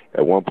 but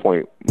at one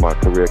point my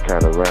career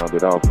kind of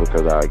rounded off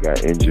because I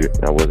got injured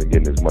and I wasn't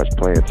getting as much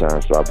playing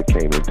time, so I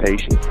became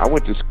impatient. I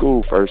went to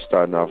school first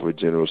starting off with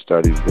general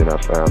studies, then I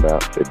found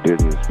out that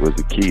business was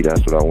the key.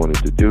 That's what I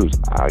wanted to do.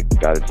 I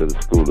got into the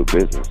School of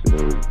Business, and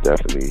it was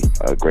definitely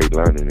a great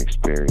learning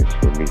experience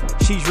for me.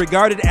 She's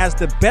regarded as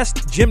the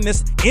best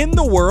gymnast in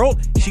the world.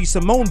 She's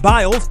Simone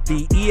Biles,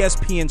 the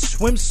ESPN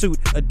swimsuit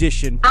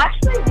edition.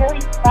 Actually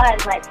really fun,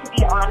 to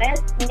be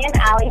honest. Me and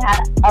Allie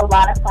had a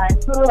lot of fun.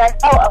 We were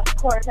of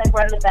course,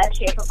 we're in the best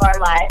shape of our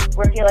lives.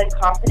 We're feeling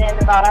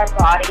confident about our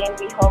body, and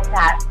we hope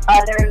that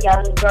other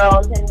young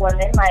girls and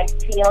women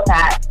feel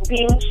that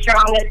being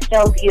strong is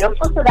still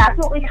beautiful. So that's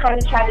what we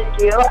kind of try to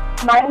do.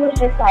 Mine was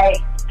just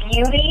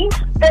beauty,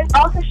 but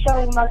also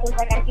showing muscles.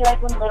 I feel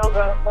like when little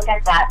girls look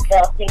at that,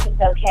 they'll think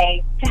it's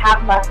okay to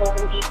have muscles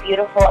and be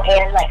beautiful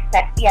and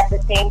sexy at the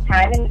same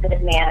time in a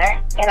good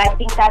manner. And I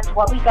think that's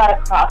what we got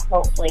across,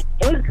 hopefully.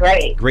 It was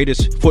great.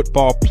 Greatest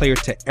football player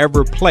to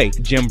ever play,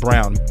 Jim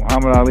Brown.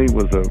 Muhammad Ali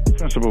was a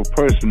principal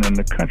person in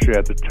the country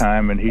at the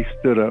time, and he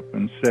stood up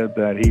and said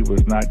that he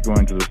was not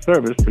going to the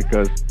service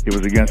because it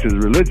was against his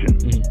religion.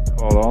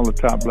 Called all the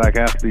top black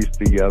athletes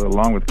together,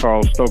 along with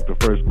Carl Stokes, the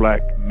first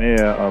black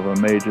mayor of a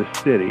major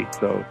city.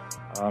 So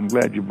I'm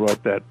glad you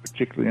brought that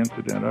particular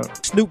incident up.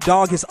 Snoop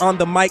Dogg is on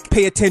the mic.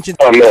 Pay attention.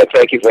 Oh, man,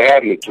 thank you for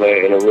having me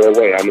play in a real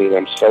way.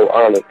 I'm so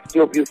honored.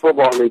 Your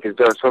football league has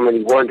done so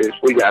many wonders.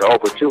 We got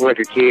over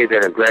 200 kids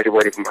that have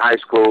graduated from high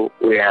school.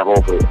 We have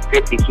over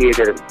 50 kids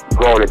that have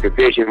gone to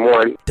Division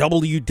I.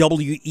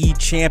 WWE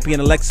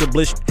champion Alexa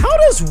Bliss. How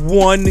does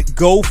one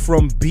go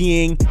from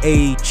being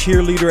a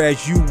cheerleader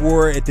as you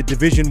were at the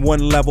Division I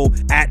level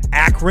at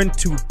Akron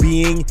to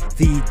being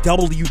the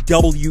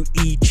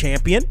WWE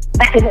champion?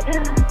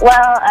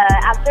 Well,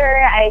 after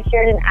I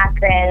cheered in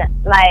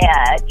Akron, my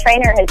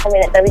trainer had told me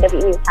that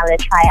WWE was having a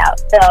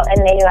tryout,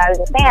 and they knew I was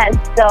a fan.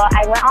 So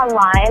I went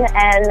online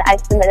and I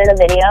submitted a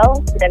video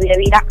to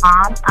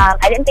WWE.com.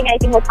 I didn't think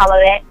anything would come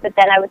of it, but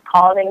then I was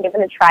called and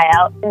given a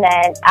tryout. And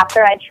then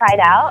after I tried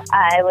out,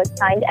 I was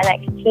signed to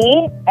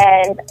NXT,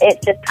 and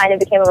it just kind of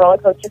became a roller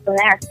coaster from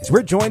there.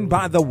 We're joined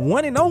by the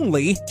one and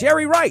only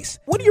Jerry Rice.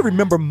 What do you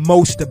remember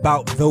most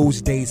about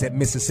those days at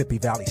Mississippi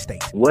Valley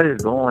State? What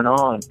is going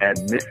on at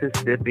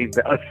Mississippi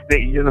Valley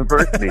State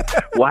University?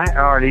 Why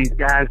are these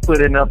guys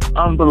putting up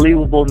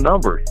unbelievable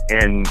numbers?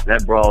 And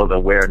that brought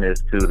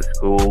awareness to the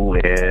school,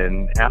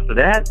 and after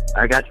that,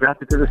 I got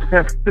drafted to the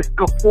San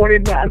Francisco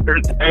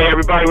 49ers. Hey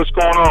everybody, what's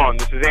going on?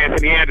 This is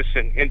Anthony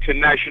Anderson,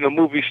 international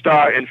movie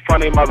star and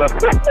funny mother.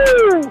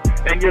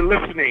 And you're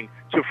listening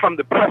to From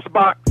the Press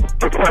Box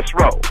to Press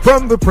Row.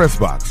 From the Press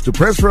Box to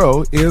Press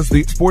Row is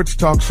the sports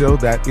talk show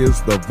that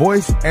is the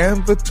voice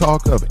and the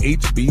talk of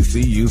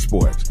HBCU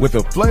sports, with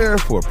a flair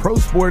for pro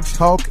sports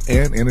talk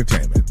and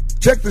entertainment.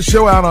 Check the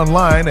show out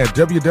online at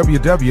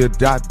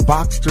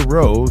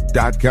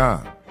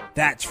www.boxtorow.com.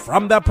 That's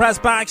From the Press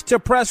Box to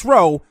Press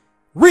Row,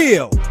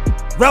 real,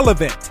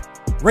 relevant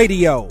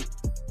radio.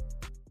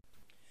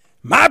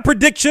 My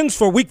predictions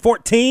for Week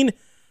 14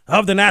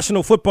 of the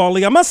National Football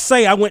League. I must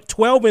say I went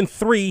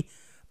 12-3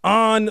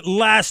 on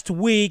last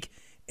week,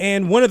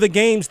 and one of the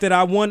games that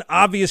I won,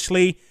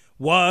 obviously,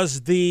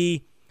 was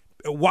the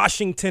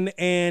Washington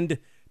and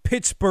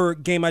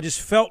Pittsburgh game. I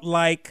just felt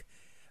like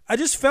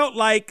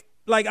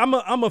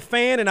I'm a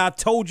fan, and I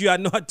told you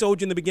in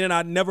the beginning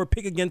I'd never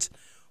pick against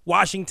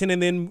Washington,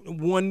 and then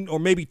 1 or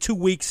maybe 2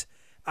 weeks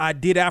I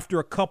did after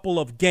a couple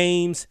of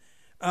games.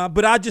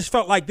 But I just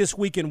felt like this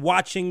week in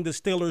watching the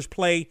Steelers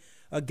play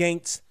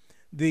against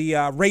the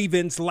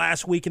Ravens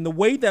last week, and the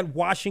way that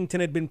Washington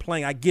had been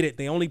playing, I get it.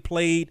 They only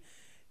played,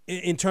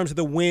 in terms of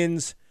the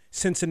wins,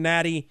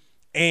 Cincinnati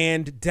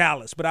and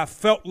Dallas. But I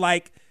felt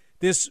like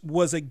this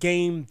was a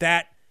game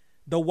that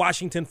the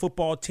Washington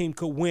football team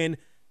could win,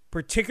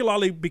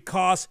 particularly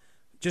because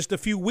just a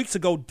few weeks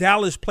ago,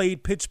 Dallas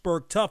played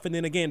Pittsburgh tough, and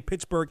then again,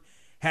 Pittsburgh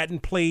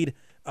hadn't played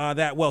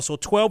that well. So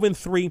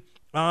 12-3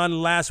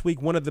 on last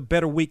week, one of the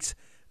better weeks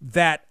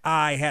that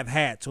I have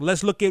had. So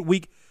let's look at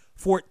Week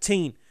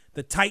 14.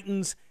 The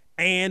Titans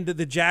and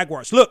the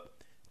Jaguars. Look,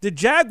 the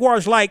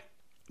Jaguars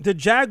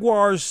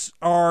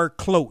are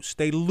close.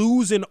 They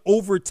lose in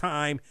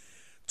overtime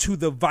to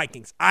the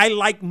Vikings. I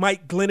like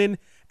Mike Glennon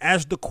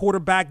as the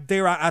quarterback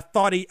there. I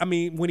thought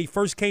when he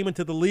first came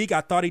into the league,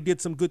 I thought he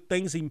did some good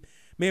things. He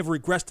may have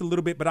regressed a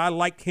little bit, but I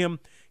like him,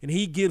 and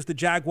he gives the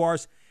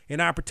Jaguars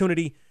an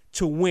opportunity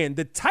to win.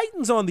 The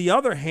Titans, on the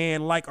other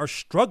hand, are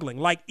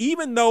struggling.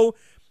 Even though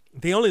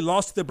they only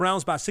lost to the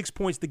Browns by 6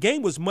 points, the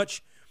game was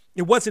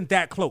it wasn't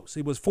that close.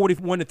 It was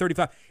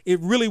 41-35. It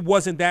really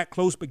wasn't that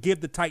close, but give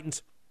the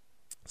Titans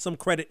some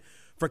credit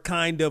for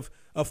kind of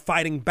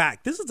fighting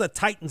back. This is a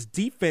Titans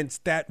defense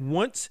that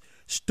once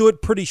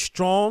stood pretty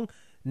strong,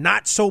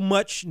 not so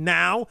much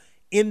now.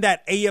 In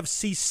that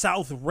AFC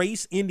South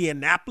race,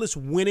 Indianapolis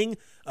winning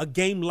a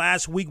game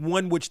last week,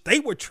 one which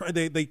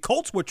the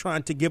Colts were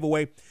trying to give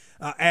away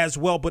as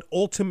well, but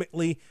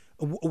ultimately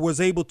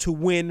was able to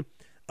win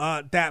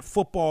that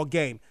football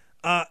game.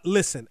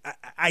 Listen,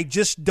 I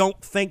just don't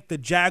think the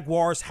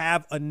Jaguars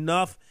have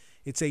enough.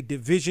 It's a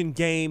division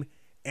game,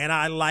 and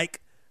I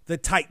like the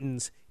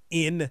Titans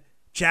in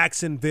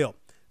Jacksonville.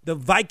 The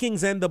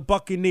Vikings and the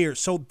Buccaneers.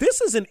 So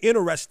this is an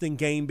interesting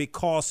game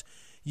because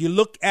you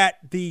look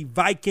at the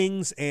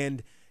Vikings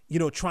and,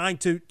 trying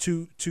to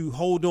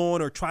hold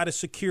on or trying to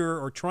secure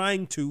a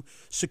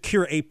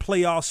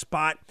playoff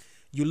spot.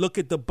 You look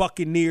at the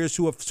Buccaneers,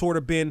 who have sort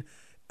of been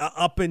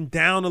up and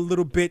down a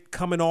little bit,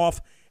 coming off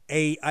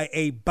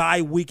a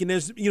bye week. And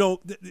there's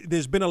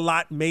been a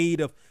lot made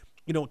of,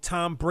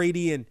 Tom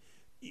Brady and,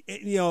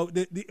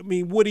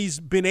 what he's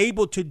been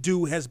able to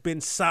do has been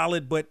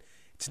solid, but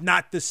it's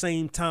not the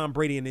same Tom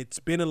Brady. And it's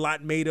been a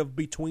lot made of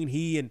between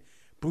he and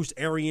Bruce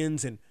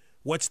Arians and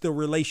what's the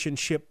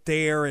relationship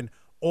there and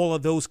all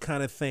of those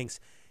kind of things.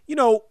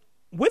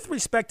 With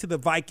respect to the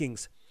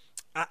Vikings,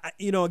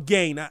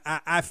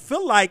 I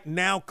feel like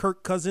now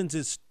Kirk Cousins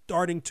is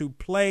starting to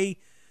play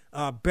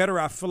better.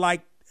 I feel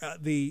like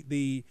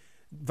the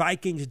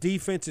Vikings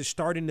defense is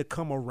starting to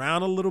come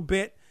around a little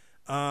bit.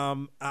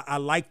 I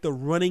like the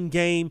running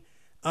game,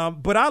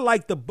 but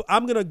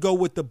I'm going to go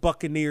with the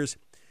Buccaneers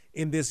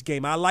in this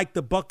game. I like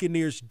the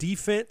Buccaneers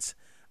defense.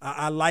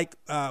 I like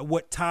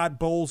what Todd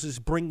Bowles is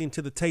bringing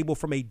to the table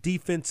from a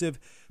defensive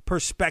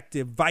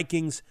perspective.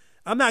 Vikings,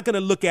 I'm not going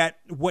to look at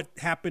what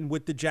happened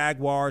with the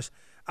Jaguars.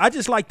 I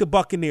just like the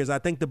Buccaneers. I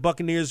think the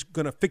Buccaneers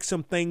going to fix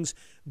some things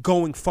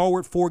going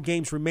forward. 4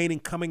 games remaining,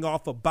 coming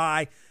off a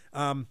bye.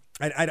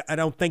 I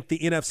don't think the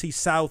NFC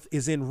South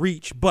is in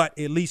reach, but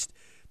at least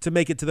to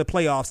make it to the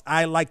playoffs,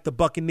 I like the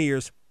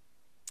Buccaneers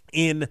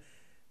in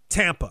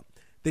Tampa.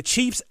 The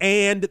Chiefs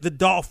and the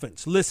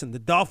Dolphins. Listen, the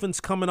Dolphins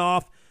coming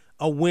off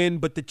a win,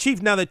 but the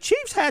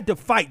Chiefs had to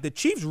fight. The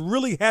Chiefs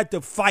really had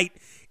to fight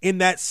in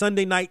that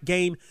Sunday night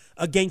game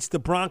against the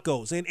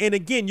Broncos. And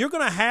again, you're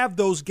going to have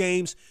those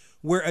games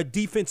where a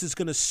defense is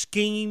going to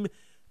scheme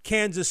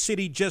Kansas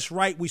City just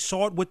right. We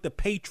saw it with the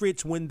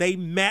Patriots when they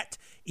met,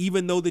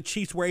 even though the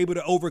Chiefs were able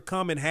to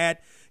overcome and had,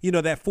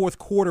 that fourth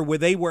quarter where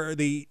they were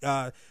the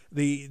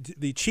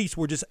Chiefs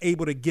were just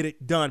able to get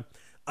it done.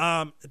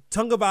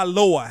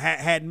 Tagovailoa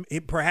had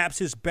perhaps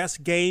his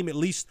best game, at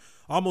least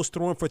almost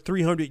throwing for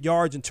 300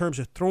 yards in terms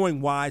of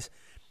throwing wise.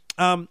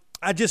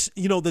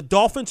 The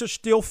Dolphins are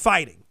still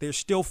fighting. They're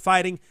still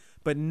fighting,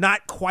 but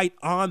not quite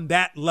on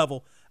that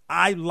level.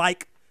 I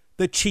like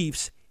the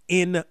Chiefs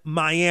in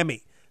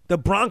Miami. The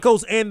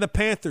Broncos and the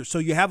Panthers. So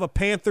you have a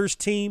Panthers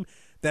team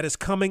that is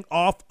coming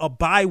off a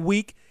bye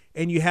week,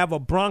 and you have a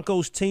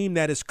Broncos team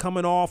that is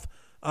coming off,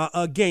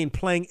 again,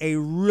 playing a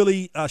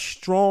really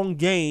strong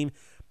game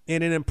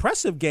and an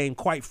impressive game,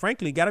 quite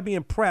frankly. Got to be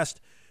impressed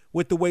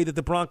with the way that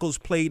the Broncos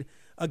played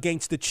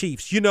against the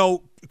Chiefs.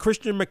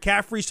 Christian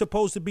McCaffrey's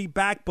supposed to be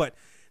back, but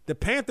the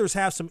Panthers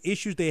have some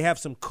issues. They have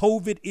some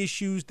COVID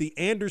issues. The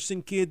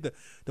Anderson kid,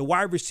 the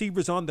wide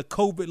receivers on the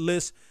COVID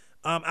list.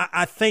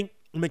 I think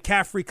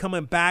McCaffrey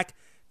coming back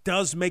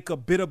does make a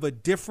bit of a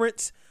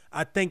difference.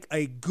 I think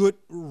a good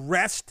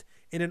rest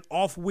in an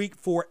off week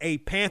for a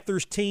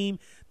Panthers team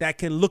that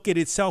can look at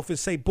itself and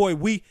say, boy,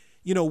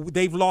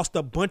 they've lost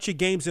a bunch of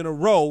games in a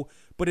row,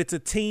 but it's a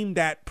team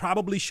that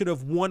probably should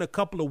have won a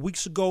couple of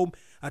weeks ago.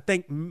 I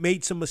think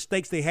made some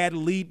mistakes. They had a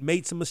lead,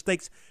 made some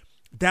mistakes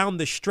down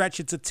the stretch.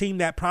 It's a team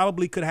that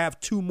probably could have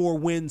 2 more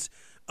wins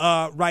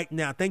right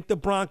now. I think the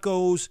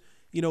Broncos,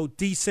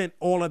 decent,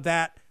 all of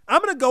that.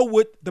 I'm going to go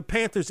with the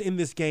Panthers in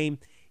this game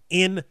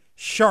in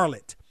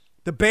Charlotte.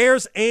 The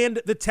Bears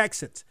and the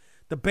Texans.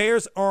 The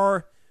Bears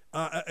are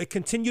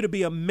continue to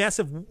be a mess.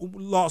 Have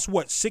lost,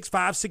 6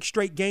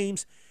 straight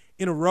games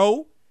in a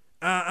row.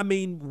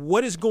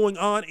 What is going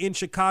on in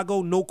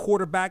Chicago? No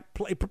quarterback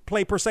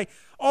play per se.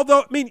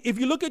 Although, if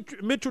you look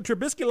at Mitchell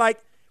Trubisky,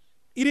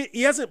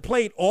 he hasn't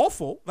played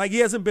awful. He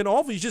hasn't been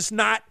awful. He's just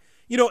not,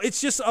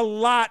 it's just a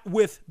lot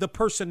with the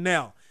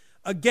personnel.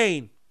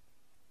 Again,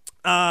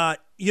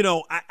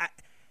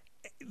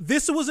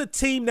 this was a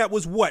team that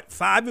was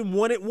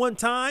 5-1 at one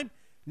time.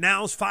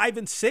 Now it's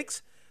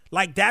 5-6.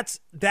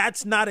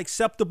 That's not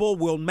acceptable.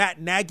 Will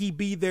Matt Nagy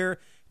be there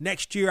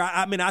next year?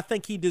 I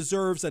think he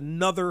deserves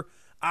another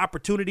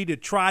opportunity to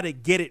try to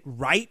get it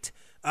right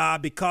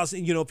because,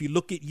 if you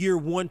look at year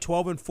 1,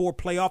 12-4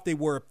 playoff, they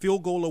were a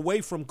field goal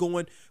away from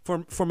going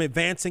from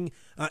advancing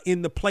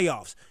in the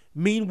playoffs.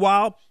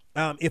 Meanwhile,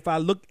 if I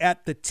look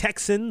at the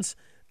Texans,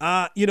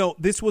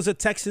 this was a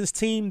Texans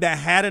team that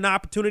had an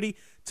opportunity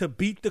to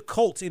beat the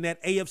Colts in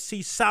that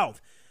AFC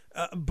South.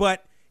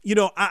 But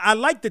I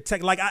like the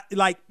Tech. Like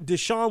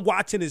Deshaun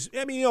Watson is.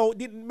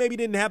 Maybe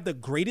didn't have the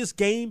greatest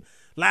game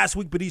last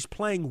week, but he's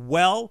playing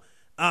well.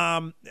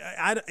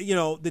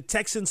 The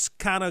Texans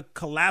kind of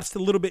collapsed a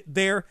little bit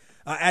there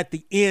at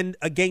the end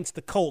against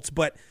the Colts,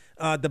 but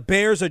The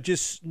Bears are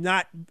just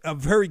not a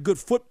very good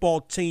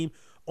football team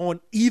on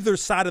either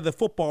side of the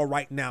football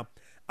right now.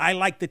 I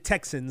like the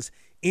Texans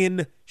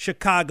in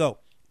Chicago.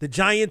 The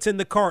Giants and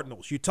the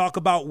Cardinals. You talk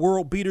about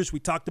world beaters. We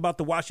talked about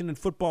the Washington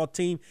football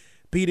team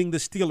beating the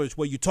Steelers.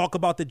 Well, you talk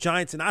about the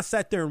Giants, and I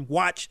sat there and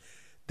watched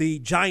the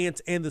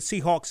Giants and the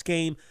Seahawks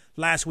game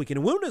last week.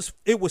 And when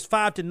it was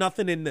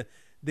 5-0, and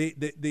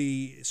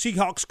the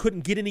Seahawks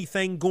couldn't get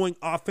anything going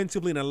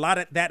offensively, and a lot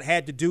of that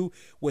had to do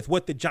with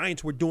what the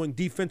Giants were doing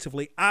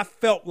defensively. I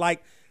felt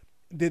like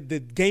the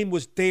game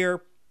was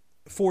there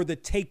for the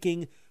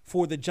taking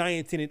for the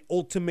Giants, and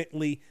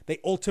they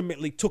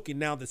ultimately took it.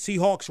 Now, the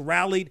Seahawks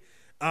rallied,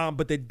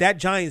 but that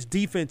Giants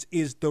defense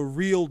is the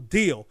real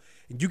deal.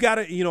 And you got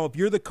to, if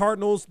you're the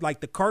Cardinals,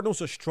 like the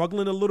Cardinals are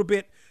struggling a little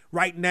bit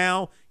right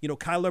now.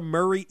 Kyler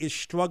Murray is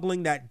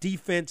struggling. That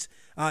defense,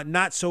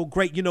 not so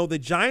great. The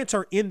Giants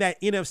are in that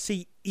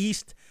NFC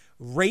East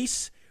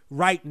race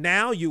right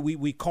now.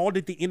 We called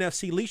it the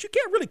NFC least. You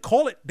can't really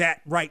call it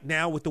that right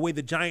now with the way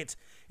the Giants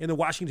and the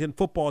Washington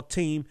football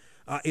team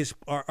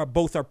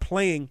both are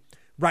playing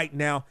right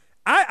now.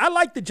 I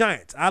like the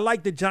Giants. I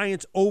like the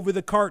Giants over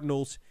the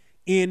Cardinals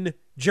in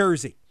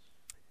Jersey.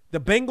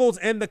 The Bengals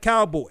and the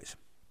Cowboys.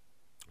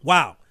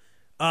 Wow.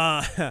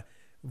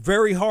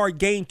 Very hard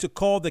game to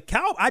call.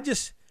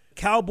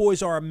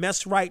 Cowboys are a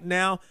mess right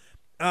now.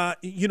 I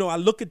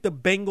look at the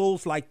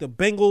Bengals, like the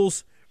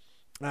Bengals,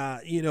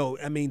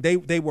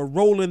 they were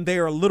rolling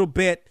there a little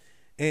bit,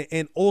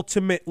 and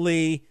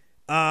ultimately,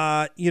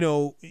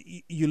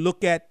 you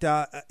look at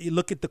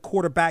the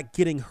quarterback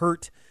getting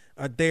hurt.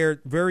 They're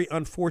very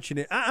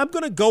unfortunate. I'm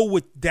going to go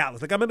with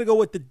Dallas. I'm going to go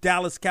with the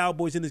Dallas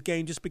Cowboys in this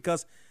game just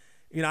because,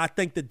 I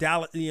think the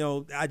Dallas,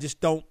 I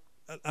just don't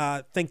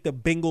think the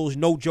Bengals,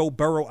 no Joe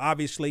Burrow,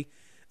 obviously.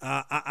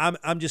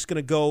 I'm just going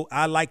to go.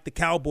 I like the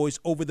Cowboys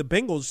over the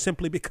Bengals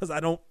simply because I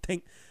don't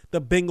think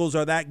the Bengals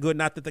are that good.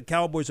 Not that the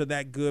Cowboys are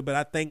that good, but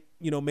I think,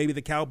 maybe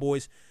the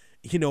Cowboys,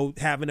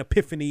 have an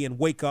epiphany and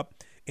wake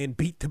up and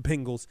beat the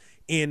Bengals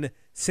in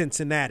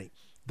Cincinnati.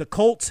 The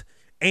Colts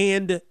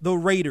and the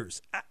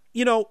Raiders. I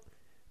looked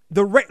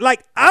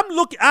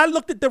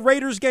at the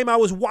Raiders game. I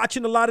was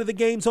watching a lot of the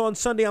games on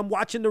Sunday. I'm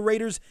watching the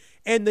Raiders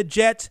and the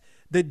Jets.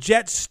 The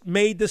Jets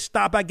made the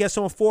stop, I guess,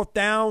 on 4th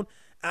down.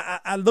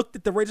 I looked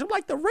at the Raiders. I'm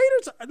like, the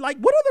Raiders, what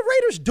are the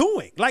Raiders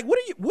doing? Like, what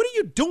are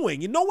you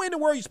doing? No way in the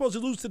world you're supposed to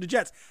lose to the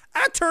Jets.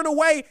 I turn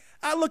away.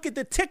 I look at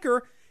the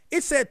ticker.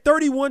 It said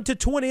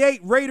 31-28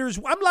 Raiders.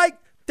 I'm like,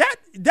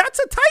 that's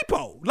a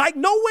typo. Like,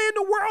 no way in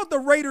the world the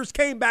Raiders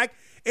came back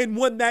and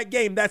won that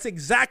game. That's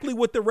exactly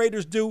what the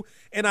Raiders do.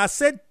 And I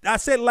said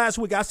last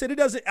week, I said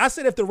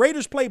if the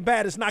Raiders play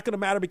bad, it's not going to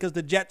matter because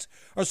the Jets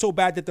are so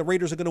bad that the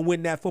Raiders are going to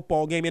win that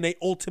football game, and they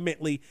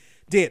ultimately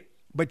did.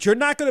 But you're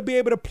not going to be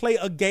able to play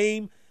a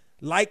game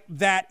like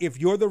that if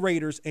you're the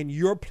Raiders and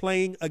you're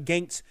playing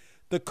against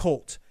the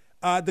Colts.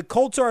 The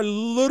Colts are a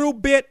little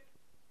bit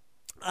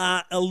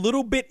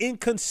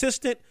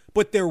inconsistent,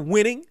 but they're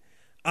winning.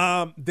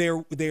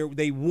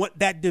 They want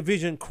that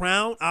division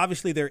crown.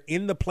 Obviously, they're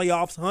in the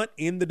playoffs hunt,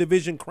 in the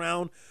division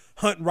crown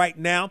hunt right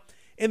now.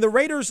 And the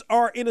Raiders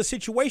are in a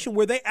situation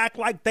where they act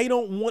like they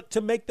don't want to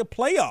make the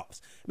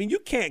playoffs. I mean, you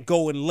can't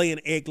go and lay an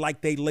egg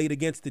like they laid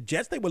against the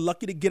Jets. They were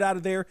lucky to get out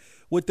of there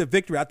with the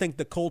victory. I think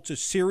the Colts are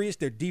serious.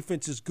 Their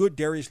defense is good.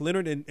 Darius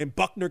Leonard and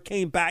Buckner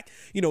came back.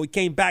 He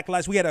came back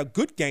last. We had a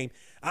good game.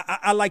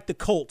 I like the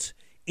Colts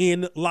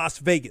in Las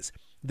Vegas.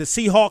 The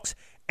Seahawks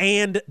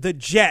and the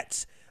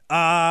Jets.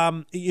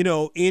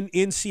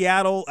 In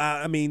Seattle,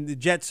 the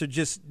Jets are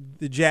just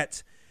the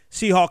Jets.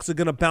 Seahawks are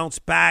going to bounce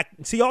back.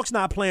 Seahawks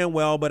not playing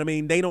well, but,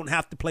 they don't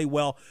have to play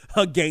well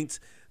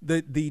against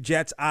the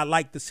Jets. I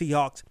like the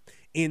Seahawks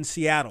in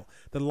Seattle.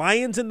 The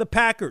Lions and the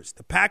Packers.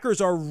 The Packers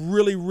are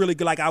really, really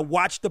good. Like, I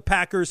watched the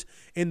Packers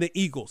and the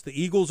Eagles.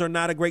 The Eagles are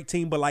not a great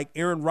team, but like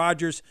Aaron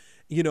Rodgers,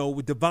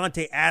 with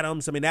Devontae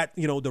Adams,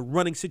 the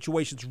running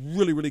situation's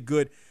really, really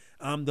good.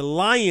 The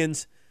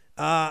Lions,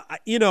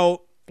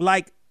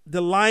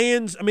 the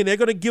Lions, they're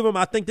going to give them,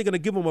 I think they're going to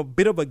give them a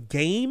bit of a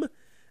game. With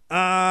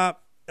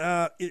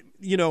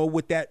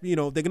that, they're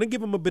going to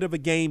give them a bit of a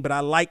game, but I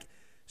like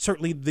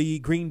certainly the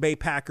Green Bay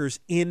Packers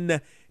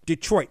in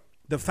Detroit.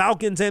 The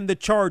Falcons and the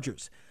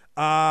Chargers.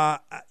 The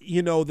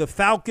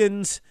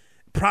Falcons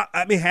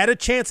had a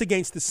chance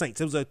against the Saints.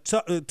 It was a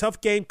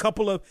tough game.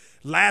 Couple of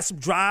last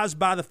drives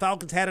by the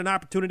Falcons had an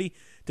opportunity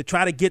to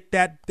try to get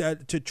that,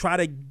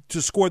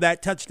 to score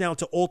that touchdown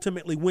to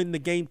ultimately win the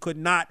game. Could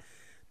not.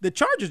 The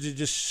Chargers are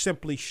just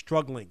simply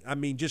struggling.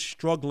 Just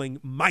struggling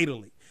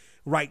mightily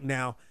right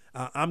now.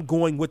 I'm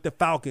going with the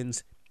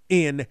Falcons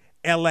in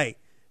L.A.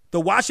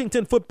 The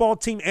Washington football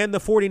team and the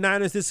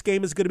 49ers, this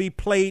game is going to be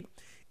played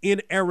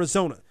in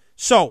Arizona.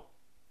 So,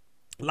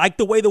 like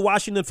the way the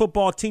Washington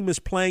football team is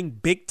playing,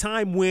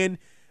 big-time win.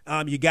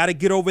 You got to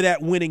get over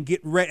that win and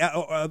get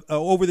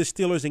over the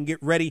Steelers and get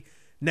ready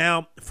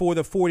now for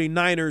the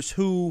 49ers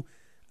who,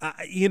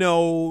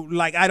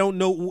 I don't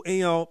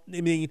know,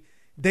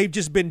 they've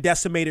just been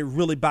decimated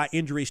really by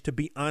injuries, to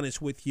be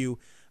honest with you.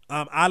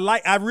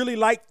 I really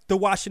like the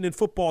Washington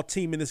football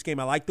team in this game.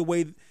 I like the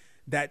way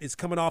that is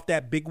coming off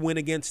that big win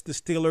against the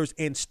Steelers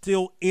and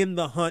still in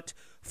the hunt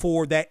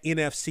for that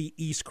NFC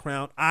East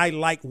crown. I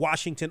like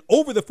Washington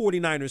over the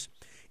 49ers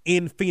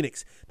in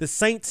Phoenix. The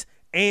Saints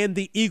and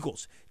the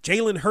Eagles.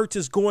 Jalen Hurts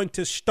is going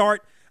to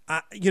start.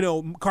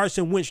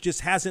 Carson Wentz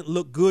just hasn't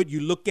looked good.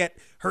 You look at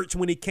Hurts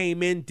when he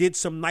came in, did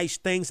some nice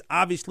things.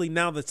 Obviously,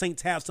 now the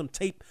Saints have some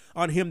tape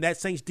on him. That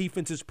Saints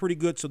defense is pretty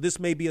good, so this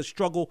may be a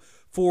struggle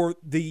for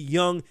the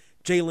young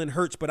Jalen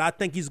Hurts, but I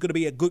think he's going to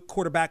be a good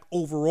quarterback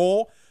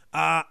overall.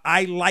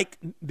 I like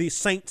the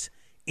Saints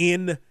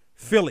in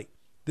Philly.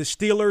 The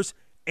Steelers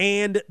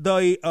and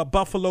the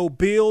Buffalo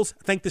Bills.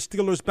 I think the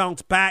Steelers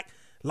bounce back.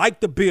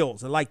 Like the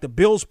Bills. I like the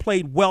Bills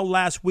played well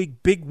last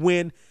week, big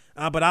win.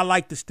 But I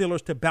like the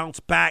Steelers to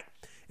bounce back,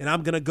 and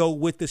I'm going to go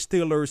with the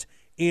Steelers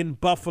in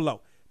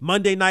Buffalo.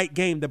 Monday night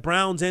game, the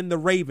Browns and the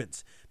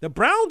Ravens. The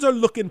Browns are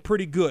looking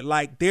pretty good.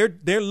 Like they're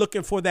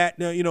looking for that,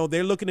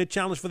 they're looking to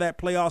challenge for that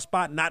playoff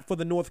spot, not for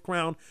the North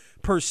Crown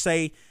per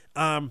se.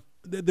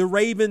 The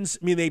Ravens,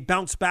 they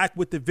bounced back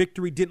with the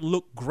victory, didn't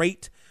look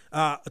great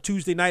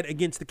Tuesday night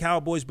against the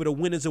Cowboys, but a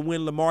win is a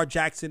win. Lamar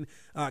Jackson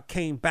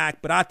came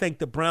back, but I think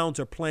the Browns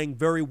are playing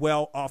very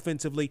well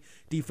offensively,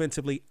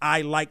 defensively.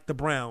 I like the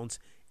Browns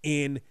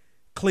in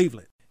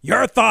Cleveland.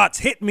 Your thoughts,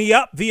 hit me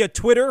up via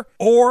Twitter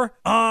or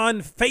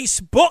on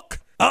Facebook.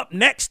 Up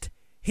next,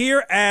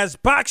 here as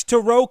Box to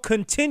Row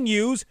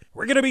continues,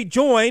 we're going to be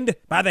joined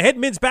by the head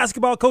men's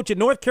basketball coach at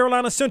North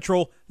Carolina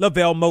Central,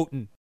 LaVelle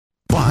Moton.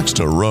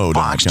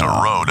 BoxToRow.com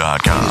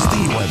is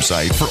the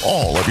website for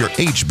all of your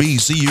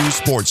HBCU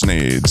sports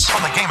needs.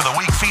 From the Game of the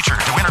Week feature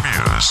to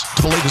interviews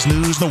to the latest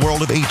news in the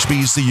world of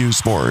HBCU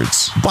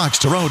sports,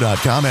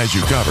 BoxToRow.com has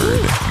you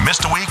covered.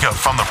 Missed a week of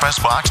From the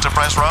Press Box to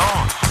Press Row?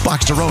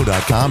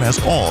 BoxToRow.com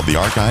has all the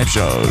archive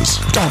shows.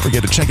 Don't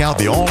forget to check out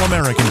the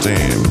All-American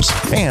teams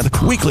and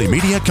weekly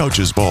media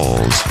coaches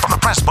polls. From the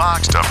Press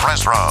Box to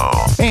Press Row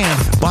and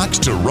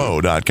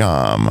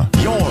BoxToRow.com,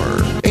 your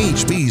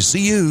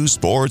HBCU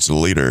sports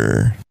leader.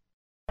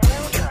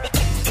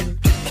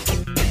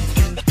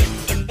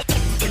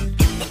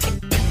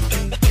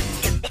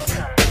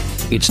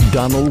 It's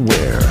Donald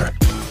Ware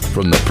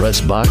from the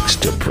Press Box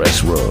to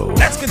Press Row.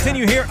 Let's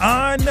continue here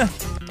on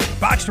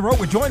Box to Row.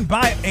 We're joined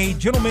by a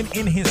gentleman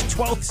in his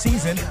 12th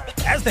season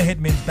as the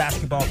head men's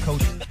basketball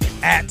coach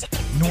at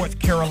North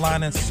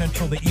Carolina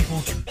Central. The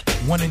Eagles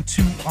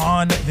 1-2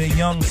 on the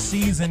young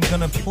season. Going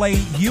to play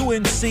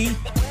UNC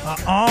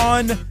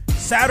on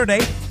Saturday.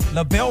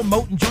 LaVelle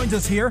Moton joins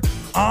us here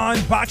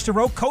on Box to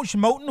Row. Coach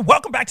Moton,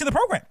 welcome back to the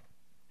program.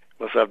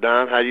 What's up,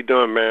 Don? How you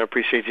doing, man?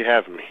 Appreciate you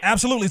having me.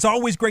 Absolutely. It's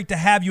always great to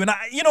have you. And,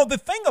 the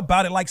thing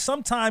about it, like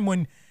sometime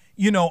when,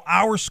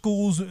 our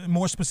schools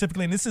more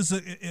specifically, and this is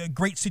a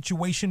great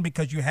situation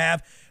because you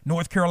have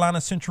North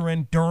Carolina Central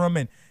in Durham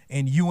and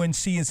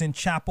UNC is in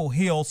Chapel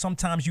Hill.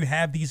 Sometimes you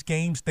have these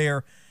games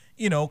there,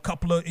 a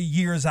couple of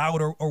years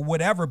out or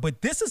whatever.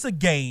 But this is a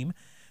game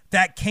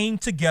that came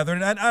together,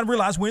 and I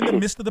realize we're in the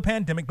midst of the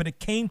pandemic, but it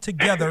came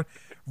together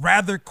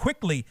rather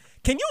quickly.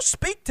 Can you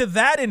speak to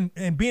that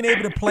and being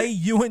able to play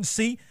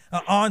UNC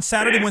on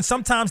Saturday when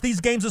sometimes these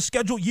games are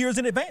scheduled years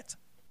in advance?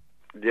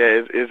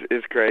 Yeah,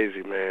 it's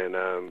crazy, man.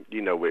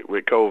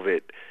 With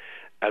COVID,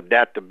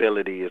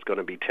 adaptability is going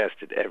to be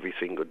tested every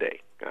single day.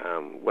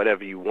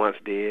 Whatever you once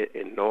did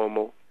in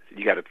normal,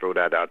 you got to throw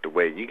that out the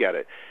way. You got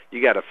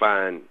to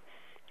find.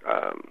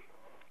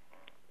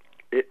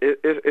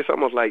 It's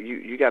almost like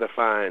you got to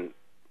find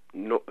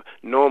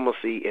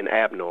normalcy in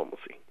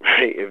abnormalcy,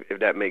 right? If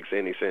that makes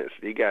any sense,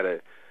 you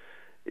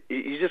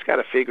just got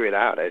to figure it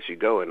out as you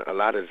go. And a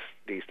lot of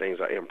these things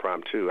are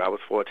impromptu. I was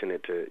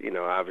fortunate to,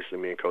 obviously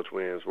me and Coach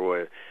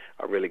Williams-Roy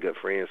are really good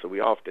friends, so we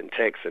often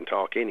text and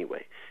talk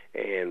anyway.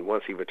 And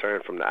once he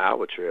returned from his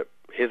hour trip,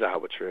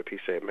 he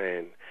said,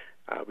 "Man,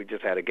 we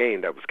just had a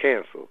game that was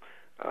canceled.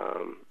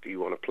 Do you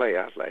want to play?"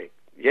 I was like,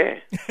 "Yeah."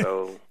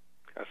 So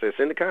I said,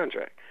 "Send the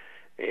contract."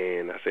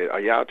 And I said, "Are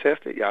y'all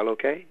tested? Y'all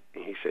okay?"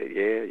 And he said,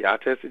 "Yeah." "Y'all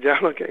tested?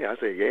 Y'all okay?" I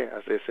said, "Yeah."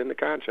 I said, "Send the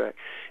contract."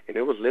 And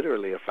it was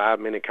literally a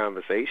 5-minute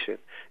conversation.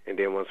 And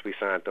then once we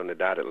signed on the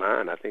dotted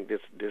line, I think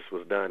this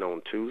was done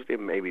on Tuesday,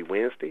 maybe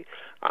Wednesday.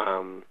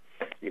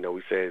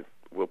 We said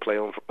we'll play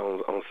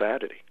on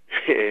Saturday,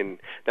 and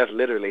that's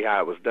literally how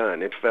it was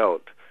done. It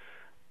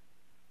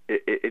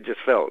just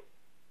felt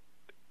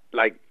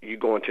like you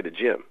going to the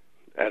gym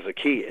as a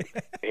kid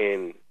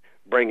and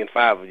bringing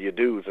 5 of your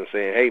dudes and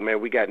saying, "Hey,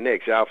 man, we got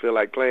next. Y'all feel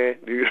like playing?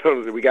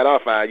 We got our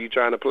 5. You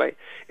trying to play?"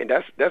 And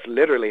that's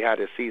literally how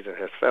this season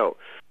has felt.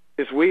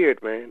 It's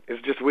weird, man.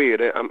 It's just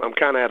weird. I'm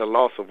kind of at a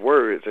loss of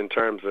words in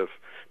terms of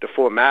the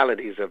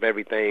formalities of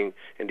everything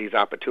and these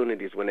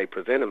opportunities when they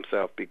present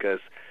themselves, because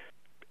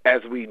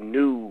as we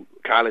knew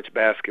college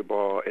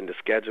basketball and the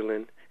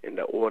scheduling and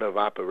the order of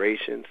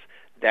operations,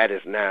 that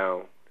is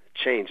now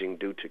changing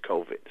due to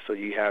COVID. So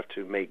you have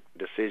to make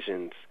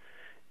decisions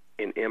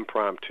in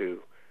impromptu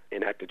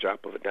and at the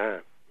drop of a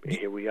dime. And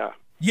here we are.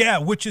 Yeah,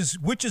 which is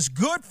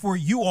good for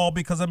you all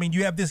because,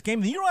 you have this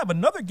game. You don't have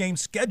another game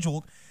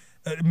scheduled,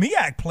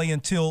 MEAC play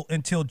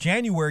until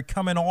January,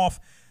 coming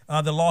off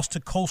the loss to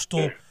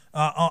Coastal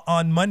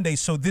on Monday.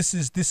 So this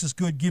is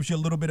good. Gives you a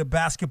little bit of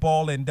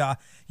basketball and a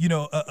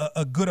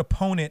good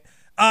opponent.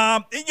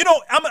 I'm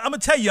gonna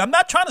tell you, I'm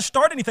not trying to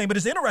start anything, but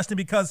it's interesting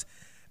because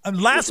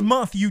last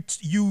month you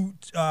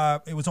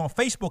it was on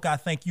Facebook, I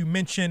think you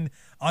mentioned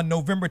on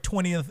November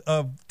 20th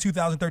of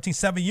 2013,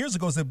 7 years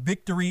ago, was a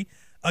victory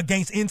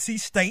against NC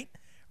State,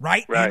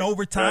 right? In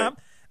overtime.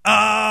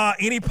 Right.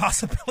 Any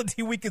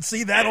possibility we could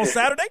see that on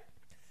Saturday?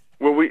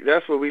 Well,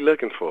 that's what we're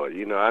looking for.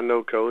 I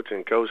know Coach,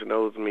 and Coach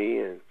knows me,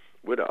 and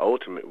we're the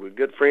ultimate. We're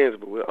good friends,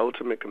 but we're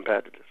ultimate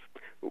competitors.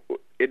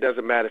 It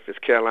doesn't matter if it's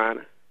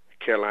Carolina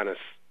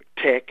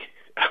Tech,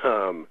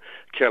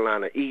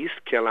 Carolina East,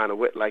 Carolina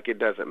what, like it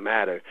doesn't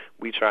matter.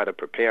 We try to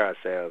prepare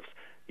ourselves,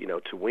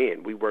 to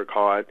win. We work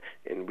hard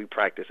and we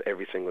practice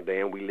every single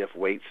day, and we lift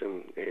weights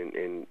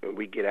and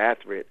we get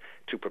after it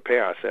to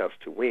prepare ourselves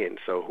to win.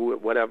 So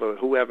whoever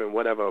and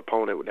whatever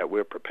opponent that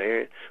we're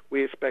preparing,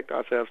 we expect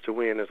ourselves to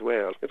win as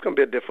well. It's going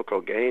to be a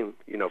difficult game,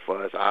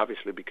 for us,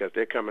 obviously, because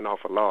they're coming off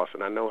a loss,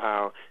 and I know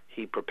how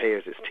he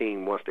prepares his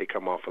team once they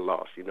come off a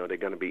loss. They're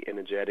going to be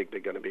energetic. They're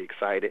going to be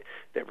excited.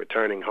 They're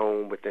returning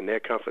home within their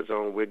comfort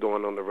zone. We're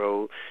going on the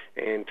road.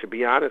 And to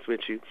be honest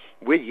with you,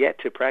 we're yet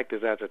to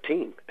practice as a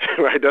team,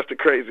 right? That's the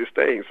craziest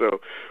thing.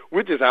 So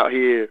we're just out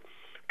here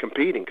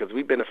competing because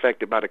we've been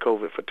affected by the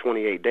COVID for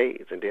 28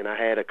 days. And then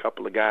I had a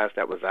couple of guys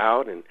that was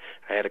out, and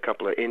I had a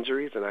couple of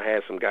injuries, and I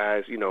had some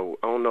guys, I don't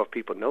know if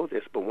people know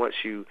this, but once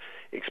you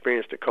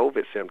experience the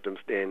COVID symptoms,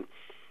 then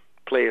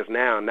players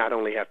now not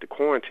only have to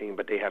quarantine,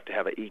 but they have to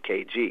have an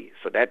EKG.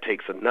 So that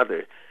takes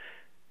another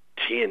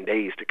 10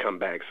 days to come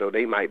back. So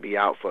they might be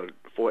out for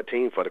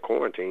 14 for the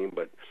quarantine,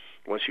 but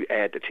once you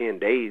add the 10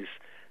 days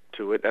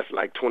to it, that's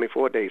like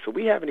 24 days. So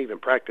we haven't even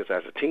practiced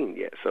as a team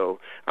yet.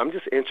 So I'm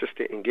just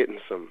interested in getting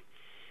some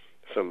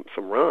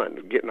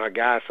run, getting our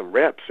guys some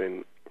reps,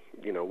 and,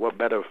 what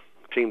better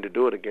team to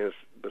do it against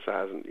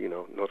besides,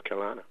 North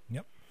Carolina.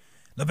 Yep.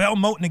 LeVelle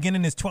Moton, again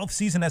in his 12th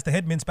season as the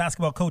head men's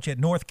basketball coach at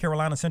North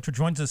Carolina Central,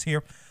 joins us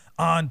here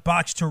on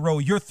Box to Row.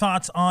 Your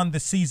thoughts on the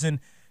season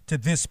to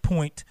this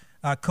point,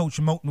 Coach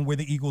Moton, where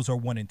the Eagles are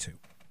 1-2?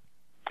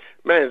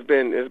 Man, it's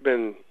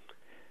been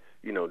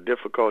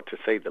difficult to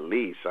say the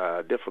least.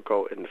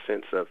 Difficult in the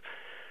sense of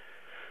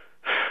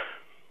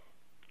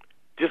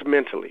just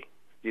mentally,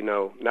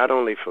 not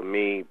only for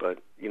me, but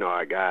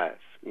our guys.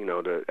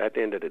 At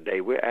the end of the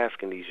day, we're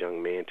asking these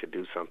young men to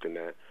do something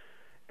that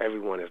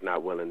everyone is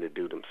not willing to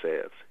do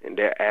themselves, and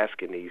they're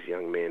asking these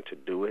young men to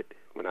do it.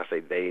 When I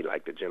say they,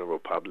 like the general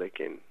public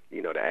and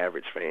the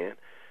average fan,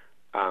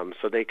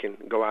 so they can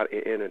go out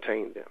and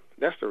entertain them.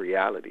 That's the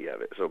reality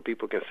of it. So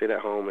people can sit at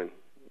home and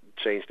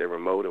change their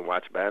remote and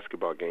watch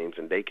basketball games,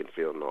 and they can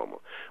feel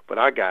normal. But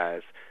our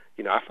guys,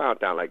 I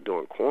found out like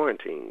during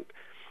quarantine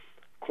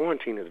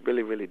is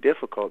really, really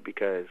difficult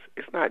because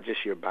it's not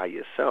just you're by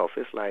yourself.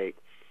 It's like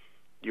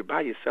you're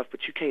by yourself,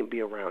 but you can't be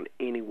around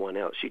anyone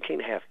else. You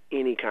can't have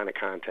any kind of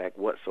contact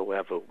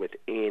whatsoever with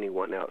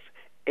anyone else,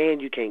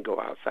 and you can't go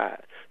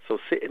outside. So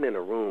sitting in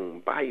a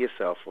room by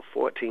yourself for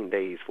 14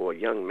 days for a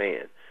young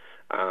man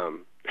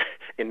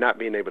and not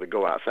being able to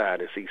go outside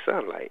and see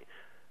sunlight,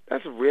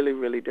 that's really,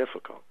 really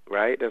difficult,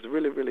 right? That's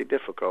really, really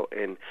difficult.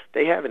 And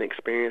they haven't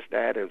experienced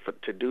that, and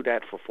to do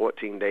that for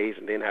 14 days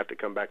and then have to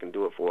come back and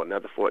do it for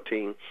another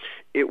 14,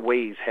 it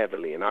weighs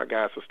heavily. And our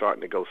guys were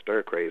starting to go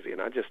stir crazy.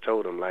 And I just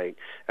told them, like,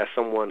 as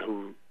someone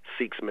who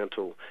seeks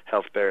mental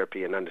health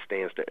therapy and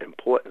understands the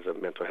importance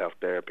of mental health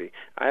therapy,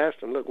 I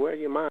asked them, look, where are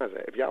your minds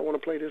at? If y'all want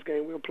to play this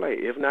game, we'll play.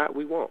 If not,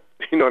 we won't.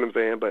 You know what I'm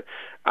saying? But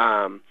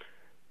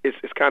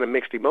it's kind of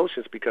mixed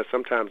emotions because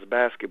sometimes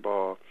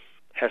basketball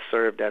has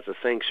served as a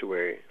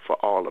sanctuary for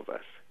all of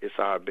us.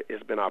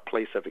 It's been our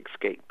place of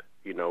escape,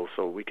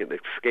 so we can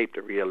escape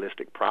the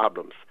realistic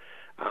problems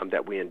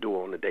that we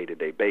endure on a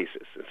day-to-day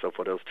basis. And so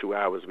for those 2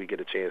 hours, we get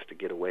a chance to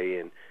get away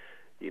and,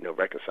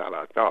 reconcile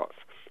our thoughts.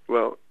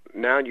 Well,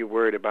 now you're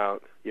worried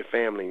about your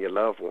family and your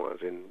loved ones,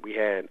 and we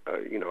had,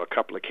 a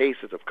couple of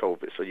cases of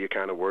COVID, so you're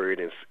kind of worried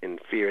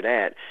and fear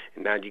that,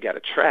 and now you got to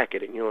track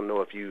it, and you don't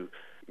know if you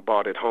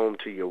brought it home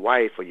to your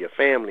wife or your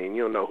family, and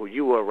you don't know who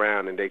you were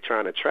around, and they're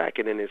trying to track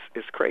it, and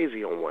it's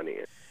crazy on one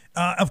end.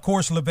 Of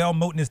course, LeVelle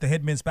Moton is the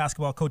head men's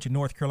basketball coach at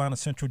North Carolina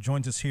Central,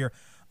 joins us here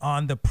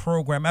on the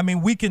program. I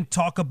mean, we can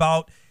talk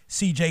about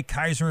C.J.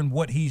 Kaiser and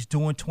what he's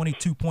doing,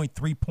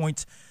 22.3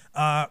 points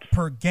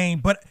per game.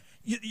 But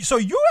so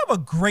you have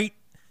a great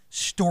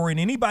story, and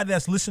anybody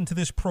that's listened to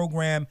this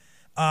program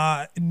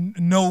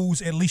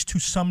knows at least to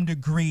some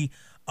degree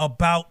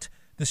about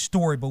the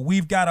story, but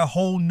we've got a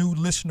whole new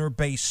listener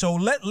base. So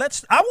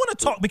let's. I want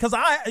to talk because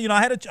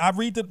I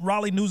read the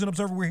Raleigh News and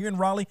Observer. We're here in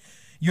Raleigh.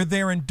 You're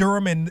there in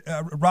Durham, and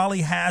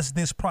Raleigh has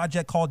this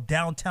project called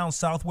Downtown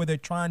South where they're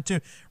trying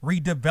to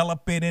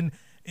redevelop it, and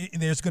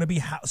there's going to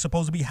be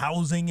supposed to be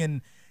housing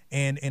and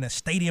a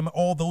stadium,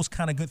 all those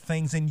kind of good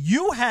things. And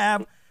you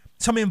have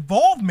some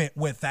involvement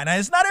with that. And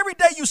it's not every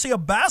day you see a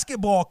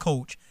basketball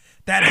coach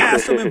that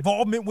has some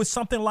involvement with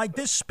something like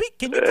this.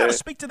 Can you kind of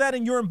speak to that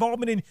and your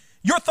involvement and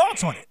your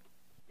thoughts on it?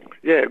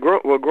 Yeah,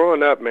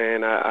 growing up,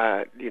 man,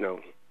 I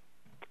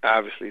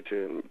obviously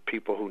to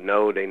people who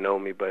know, they know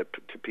me, but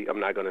I'm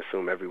not going to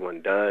assume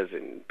everyone does.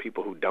 And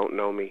people who don't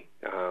know me,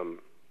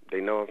 they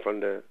know I'm from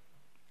the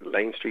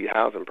Lane Street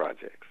housing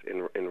projects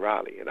in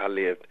Raleigh, and I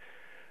lived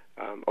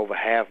over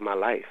half my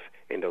life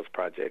in those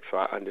projects, so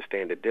I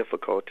understand the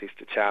difficulties,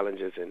 the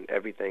challenges, and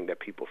everything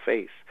that people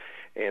face.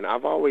 And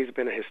I've always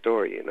been a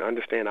historian. I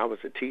understand I was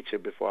a teacher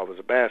before I was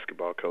a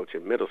basketball coach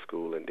in middle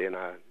school, and then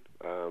I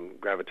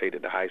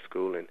gravitated to high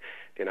school, and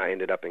then I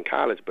ended up in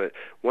college. But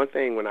one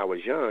thing when I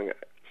was young,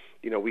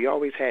 we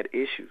always had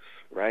issues,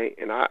 right?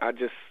 And I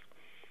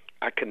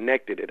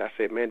connected it. I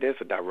said, man, there's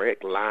a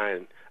direct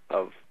line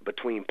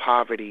between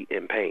poverty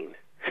and pain.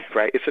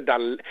 Right, it's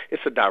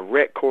a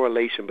direct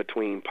correlation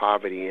between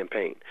poverty and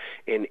pain.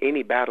 In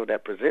any battle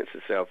that presents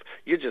itself,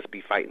 you'll just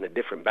be fighting a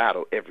different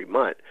battle every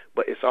month,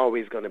 but it's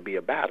always going to be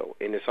a battle,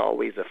 and it's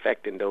always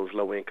affecting those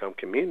low-income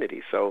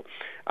communities. So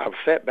I've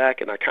sat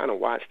back and I kind of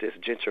watched this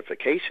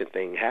gentrification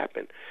thing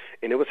happen,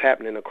 and it was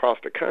happening across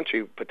the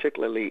country,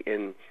 particularly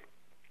in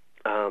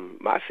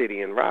my city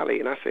in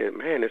Raleigh. And I said,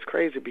 man, it's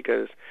crazy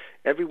because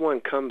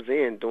everyone comes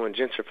in doing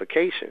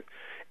gentrification,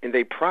 and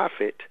they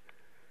profit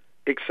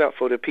except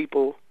for the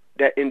people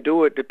that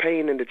endured the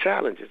pain and the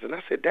challenges. And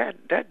I said,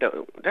 that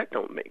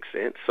don't make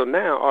sense. So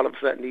now all of a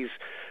sudden these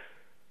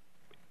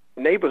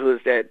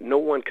neighborhoods that no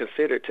one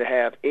considered to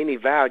have any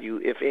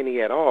value, if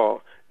any at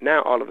all,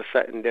 now all of a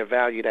sudden they're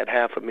valued at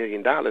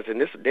 $500,000,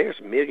 and there's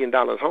 $1 million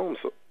homes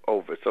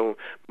over. So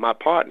my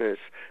partners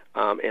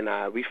and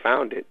I, we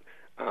founded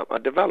a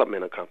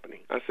developmental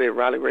company. I said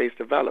Riley Ray's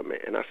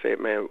Development, and I said,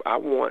 man, I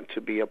want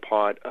to be a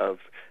part of,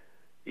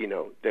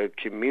 the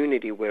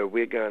community where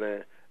we're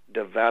gonna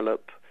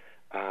develop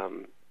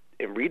and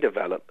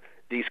redevelop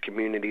these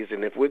communities,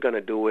 and if we're going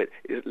to do it,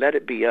 let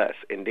it be us.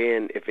 And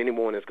then if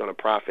anyone is going to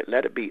profit,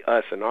 let it be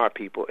us and our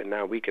people, and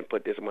now we can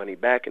put this money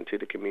back into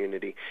the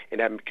community, and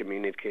that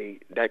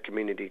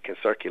community can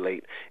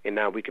circulate, and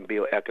now we can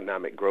build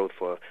economic growth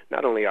for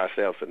not only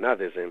ourselves and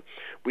others. And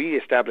we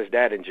established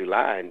that in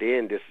July, and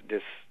then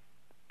this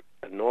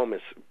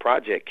enormous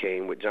project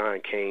came with John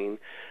Kane,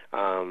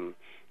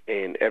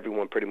 and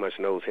everyone pretty much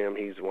knows him.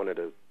 He's one of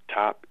the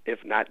top, if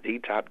not the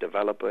top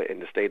developer in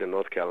the state of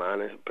North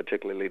Carolina,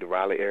 particularly the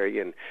Raleigh area,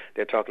 and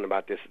they're talking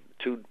about this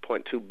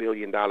 $2.2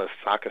 billion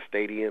soccer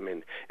stadium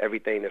and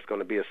everything that's going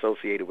to be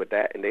associated with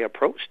that. And they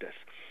approached us,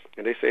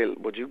 and they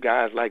said, would you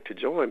guys like to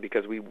join,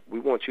 because we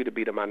want you to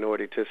be the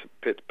minority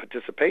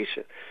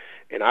participation.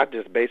 And I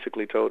just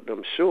basically told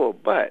them, sure,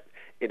 but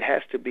it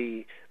has to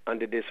be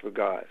under this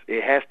regard.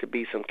 It has to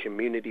be some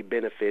community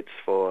benefits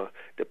for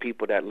the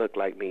people that look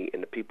like me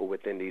and the people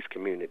within these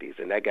communities.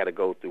 And that got to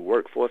go through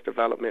workforce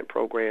development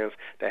programs.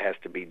 There has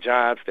to be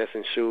jobs that's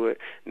insured,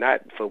 not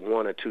for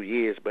 1 or 2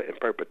 years, but in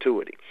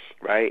perpetuity,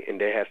 right?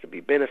 And there has to be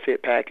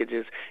benefit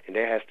packages, and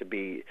there has to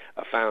be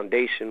a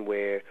foundation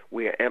where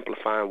we are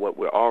amplifying what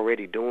we're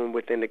already doing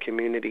within the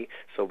community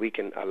so we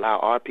can allow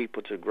our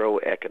people to grow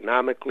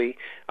economically,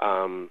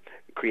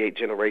 create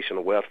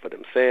generational wealth for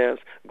themselves,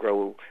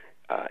 grow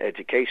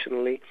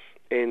educationally,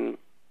 and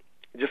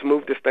just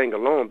move this thing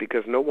along,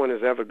 because no one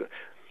is ever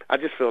I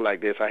just feel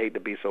like this. I hate to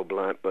be so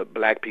blunt, but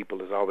black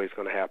people is always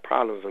going to have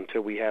problems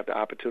until we have the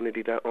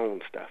opportunity to own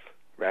stuff,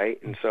 right?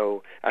 And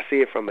so I see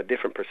it from a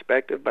different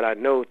perspective, but I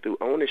know through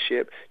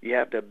ownership you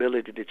have the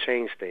ability to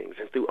change things,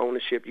 and through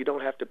ownership you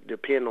don't have to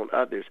depend on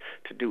others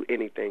to do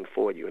anything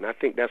for you. And I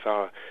think that's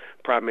our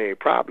primary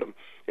problem.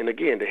 And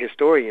again, the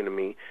historian in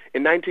me,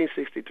 in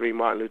 1963,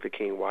 Martin Luther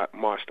King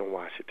marched on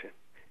Washington.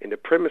 And the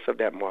premise of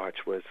that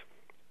march was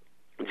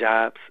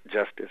jobs,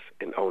 justice,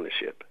 and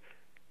ownership.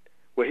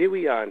 Well, here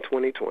we are in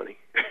 2020,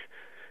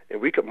 and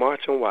we could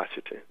march on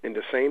Washington, and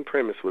the same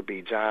premise would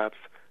be jobs,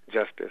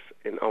 justice,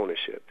 and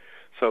ownership.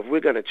 So if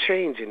we're going to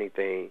change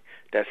anything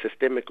that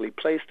systemically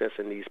placed us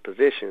in these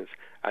positions,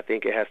 I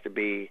think it has to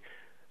be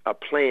a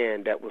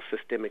plan that will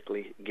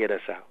systemically get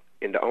us out.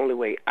 And the only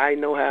way I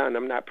know how, and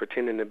I'm not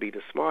pretending to be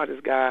the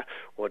smartest guy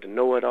or to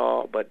know it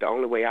all, but the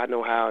only way I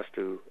know how is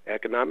through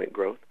economic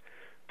growth,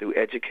 through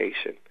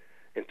education,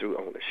 and through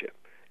ownership.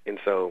 And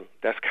so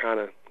that's kind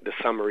of the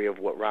summary of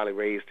what Riley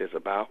Raised is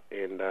about.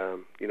 And,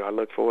 I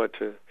look forward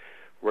to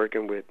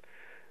working with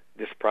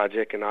this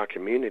project in our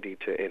community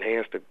to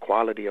enhance the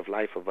quality of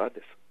life of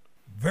others.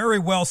 Very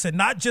well said.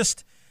 Not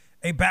just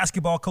a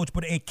basketball coach,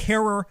 but a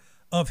carer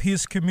of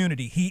his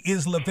community. He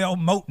is Lavelle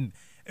Moton.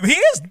 He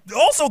is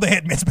also the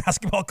head men's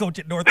basketball coach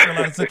at North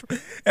Carolina Central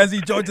as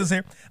he joins us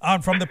here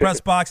from the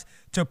press box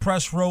to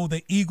press row.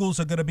 The Eagles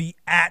are going to be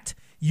at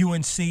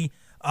UNC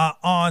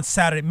on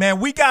Saturday. Man,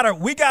 we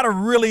gotta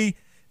really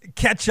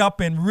catch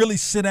up and really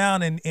sit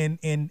down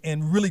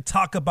and really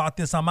talk about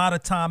this. I'm out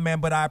of time,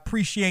 man, but I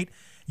appreciate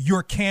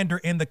your candor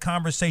in the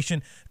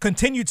conversation.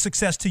 Continued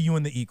success to you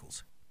and the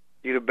Eagles.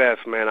 You're the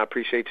best, man. I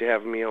appreciate you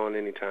having me on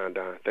anytime,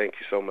 Don. Thank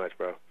you so much,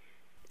 bro.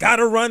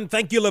 Gotta run.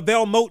 Thank you,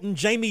 Lavelle Moton,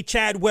 Jamie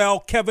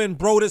Chadwell, Kevin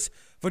Brodus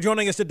for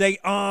joining us today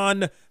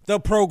on the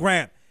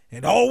program.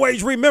 And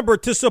always remember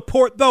to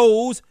support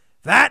those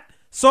that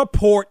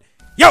support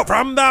you.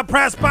 From the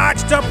press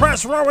box to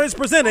press row is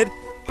presented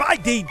by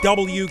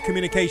DW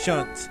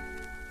Communications.